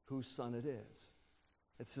whose son it is.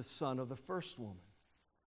 It's the son of the first woman,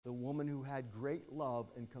 the woman who had great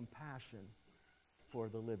love and compassion for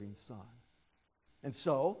the living son. And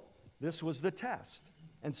so, this was the test.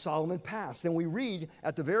 And Solomon passed. And we read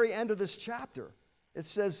at the very end of this chapter, it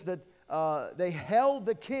says that they held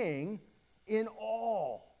the king in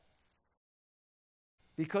awe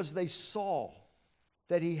because they saw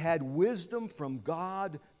that he had wisdom from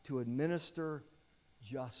God to administer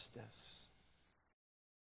justice.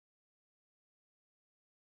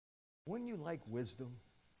 Wouldn't you like wisdom?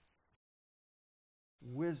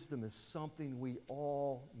 Wisdom is something we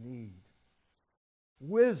all need.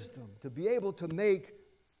 Wisdom to be able to make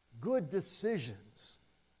good decisions.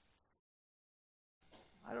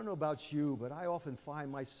 I don't know about you, but I often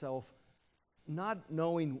find myself not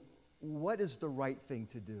knowing what is the right thing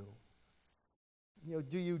to do. You know,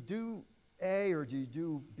 do you do A or do you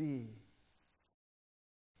do B?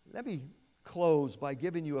 Let me close by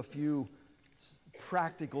giving you a few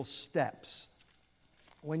practical steps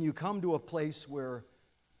when you come to a place where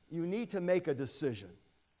you need to make a decision.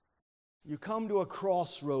 You come to a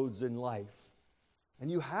crossroads in life,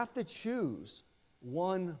 and you have to choose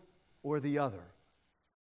one or the other.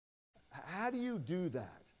 How do you do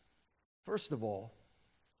that? First of all,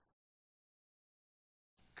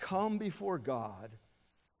 come before God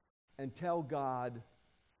and tell God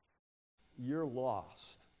you're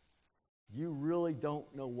lost. You really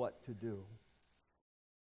don't know what to do.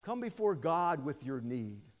 Come before God with your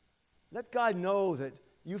need. Let God know that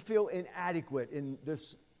you feel inadequate in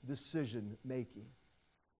this decision making.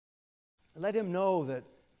 Let him know that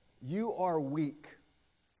you are weak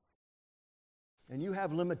and you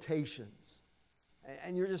have limitations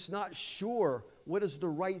and you're just not sure what is the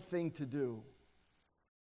right thing to do.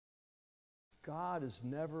 God is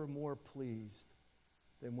never more pleased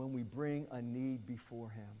than when we bring a need before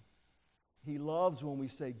him. He loves when we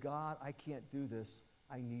say, "God, I can't do this.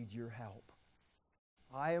 I need your help.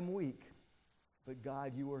 I am weak, but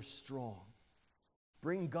God, you are strong."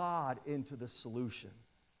 Bring God into the solution.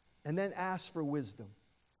 And then ask for wisdom.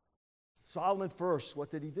 Solomon first, what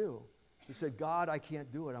did he do? He said, "God, I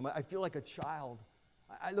can't do it. I feel like a child.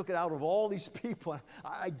 I look out of all these people.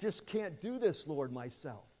 I just can't do this, Lord,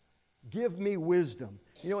 myself. Give me wisdom."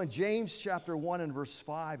 You know, in James chapter 1 and verse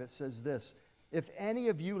 5, it says this, if any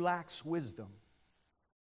of you lacks wisdom,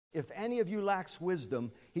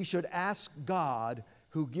 he should ask God,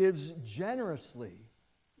 who gives generously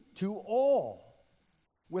to all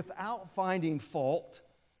without finding fault,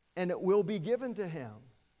 and it will be given to him.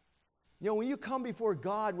 You know, when you come before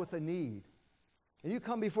God with a need, and you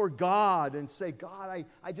come before God and say, "God,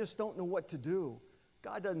 I just don't know what to do."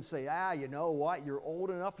 God doesn't say, "You know what, you're old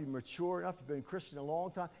enough, you're mature enough, you've been a Christian a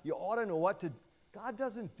long time, you ought to know what to." God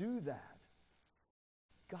doesn't do that.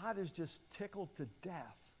 God is just tickled to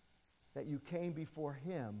death that you came before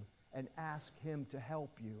Him and asked Him to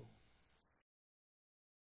help you.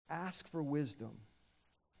 Ask for wisdom.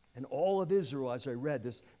 And all of Israel, as I read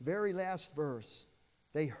this very last verse,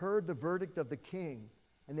 they heard the verdict of the king,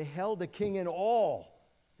 and they held the king in awe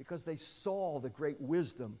because they saw the great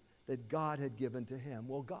wisdom that God had given to him.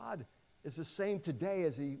 Well, God is the same today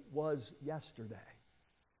as He was yesterday.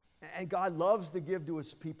 And God loves to give to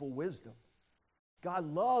His people wisdom. God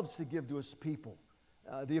loves to give to His people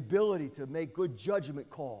the ability to make good judgment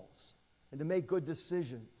calls and to make good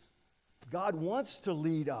decisions. God wants to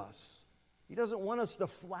lead us. He doesn't want us to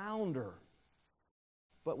flounder,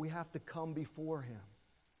 but we have to come before Him.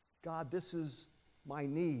 God, this is my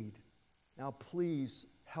need. Now please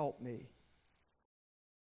help me.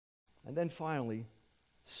 And then finally,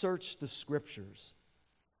 search the Scriptures.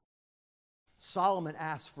 Solomon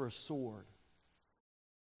asked for a sword.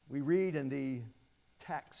 We read in the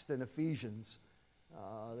text in Ephesians,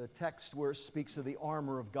 the text where it speaks of the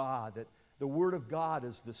armor of God, that the Word of God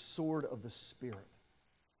is the sword of the Spirit.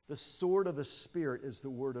 The sword of the Spirit is the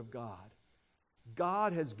Word of God.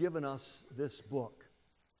 God has given us this book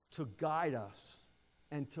to guide us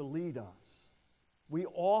and to lead us. We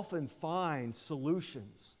often find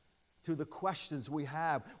solutions to the questions we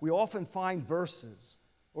have. We often find verses,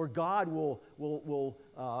 or God will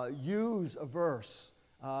use a verse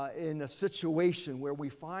in a situation where we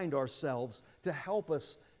find ourselves to help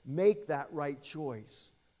us make that right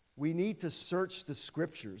choice. We need to search the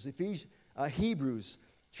Scriptures. Hebrews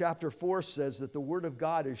chapter 4 says that the Word of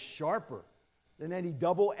God is sharper than any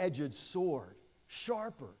double-edged sword.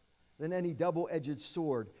 Sharper than any double-edged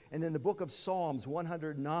sword. And in the book of Psalms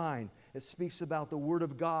 109, it speaks about the Word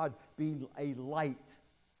of God being a light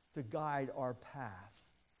to guide our path.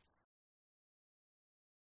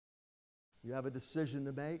 You have a decision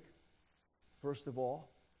to make. First of all,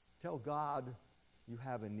 tell God you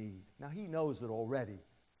have a need. Now, He knows it already,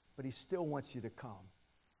 but He still wants you to come.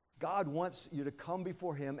 God wants you to come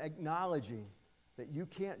before Him acknowledging that you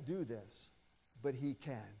can't do this, but He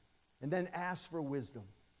can. And then ask for wisdom.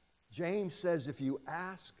 James says if you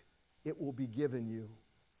ask, it will be given you.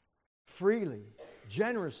 Freely,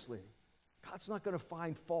 generously. God's not going to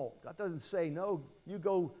find fault. God doesn't say, no, you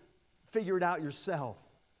go figure it out yourself.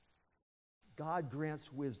 God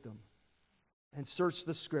grants wisdom. And search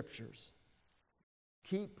the Scriptures.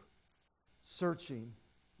 Keep searching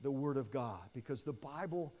the Word of God, because the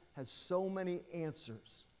Bible has so many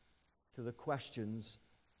answers to the questions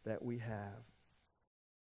that we have.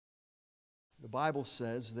 The Bible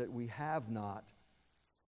says that we have not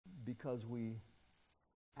because we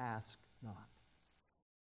ask not.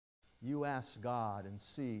 You ask God and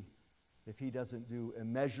see if He doesn't do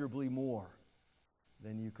immeasurably more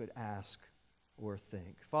than you could ask or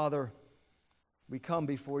think. Father, we come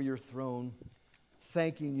before your throne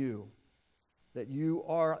thanking you that you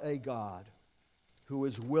are a God who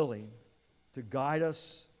is willing to guide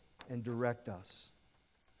us and direct us.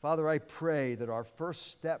 Father, I pray that our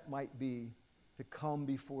first step might be to come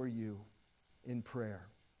before you in prayer,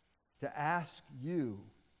 to ask you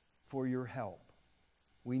for your help.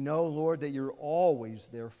 We know, Lord, that you're always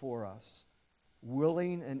there for us,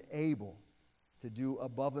 willing and able to do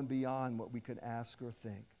above and beyond what we could ask or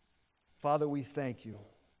think. Father, we thank you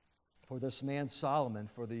for this man Solomon,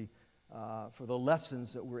 for the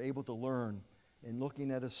lessons that we're able to learn in looking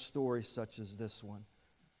at a story such as this one.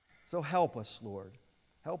 So help us, Lord.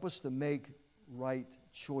 Help us to make right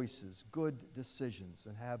choices, good decisions,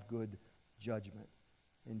 and have good judgment.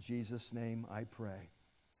 In Jesus' name I pray.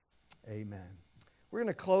 Amen. We're going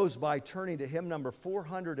to close by turning to hymn number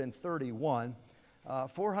 431.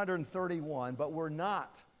 431, but we're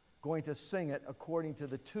not going to sing it according to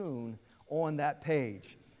the tune on that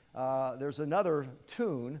page. There's another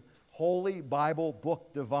tune, Holy Bible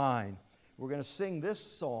Book Divine. We're going to sing this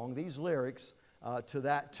song, these lyrics, to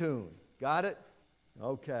that tune. Got it?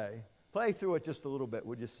 Okay. Play through it just a little bit,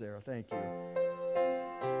 would you, Sarah? Thank you.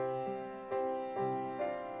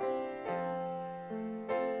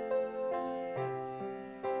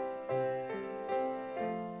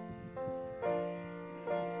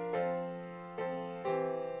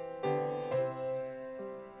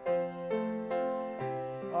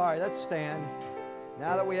 All right, let's stand.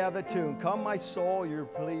 Now that we have the tune, come my soul, your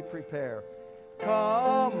plea prepare.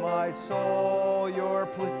 Come my soul, your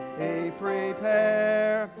plea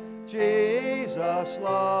prepare. Jesus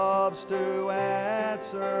loves to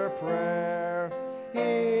answer prayer.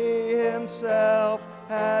 He himself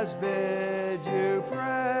has bid you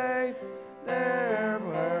pray. There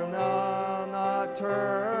will none not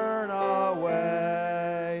turn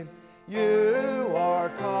away. You are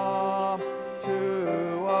come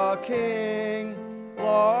to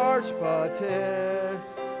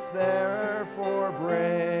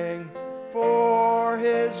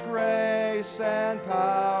His grace and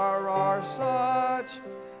power are such,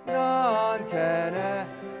 none can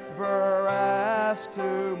ever ask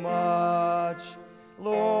too much.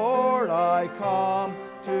 Lord, I come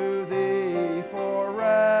to Thee for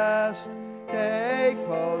rest. Take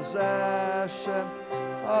possession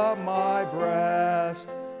of my breast.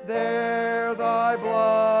 There Thy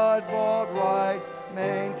blood-bought right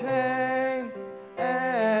maintain,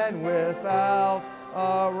 and without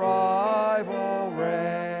a rival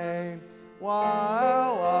reign.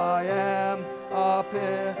 While I am a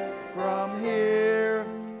pilgrim here,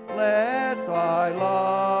 let Thy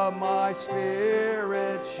love my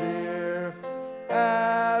spirit cheer.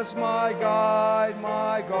 As my guide,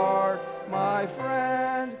 my guard, my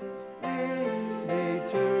friend, lead me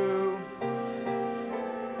to.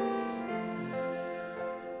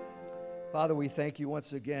 Father, we thank You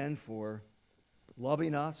once again for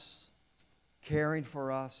loving us, caring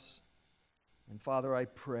for us. And Father, I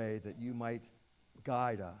pray that You might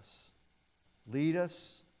guide us, lead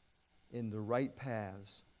us in the right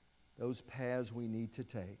paths, those paths we need to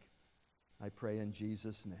take. I pray in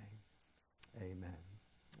Jesus' name. Amen.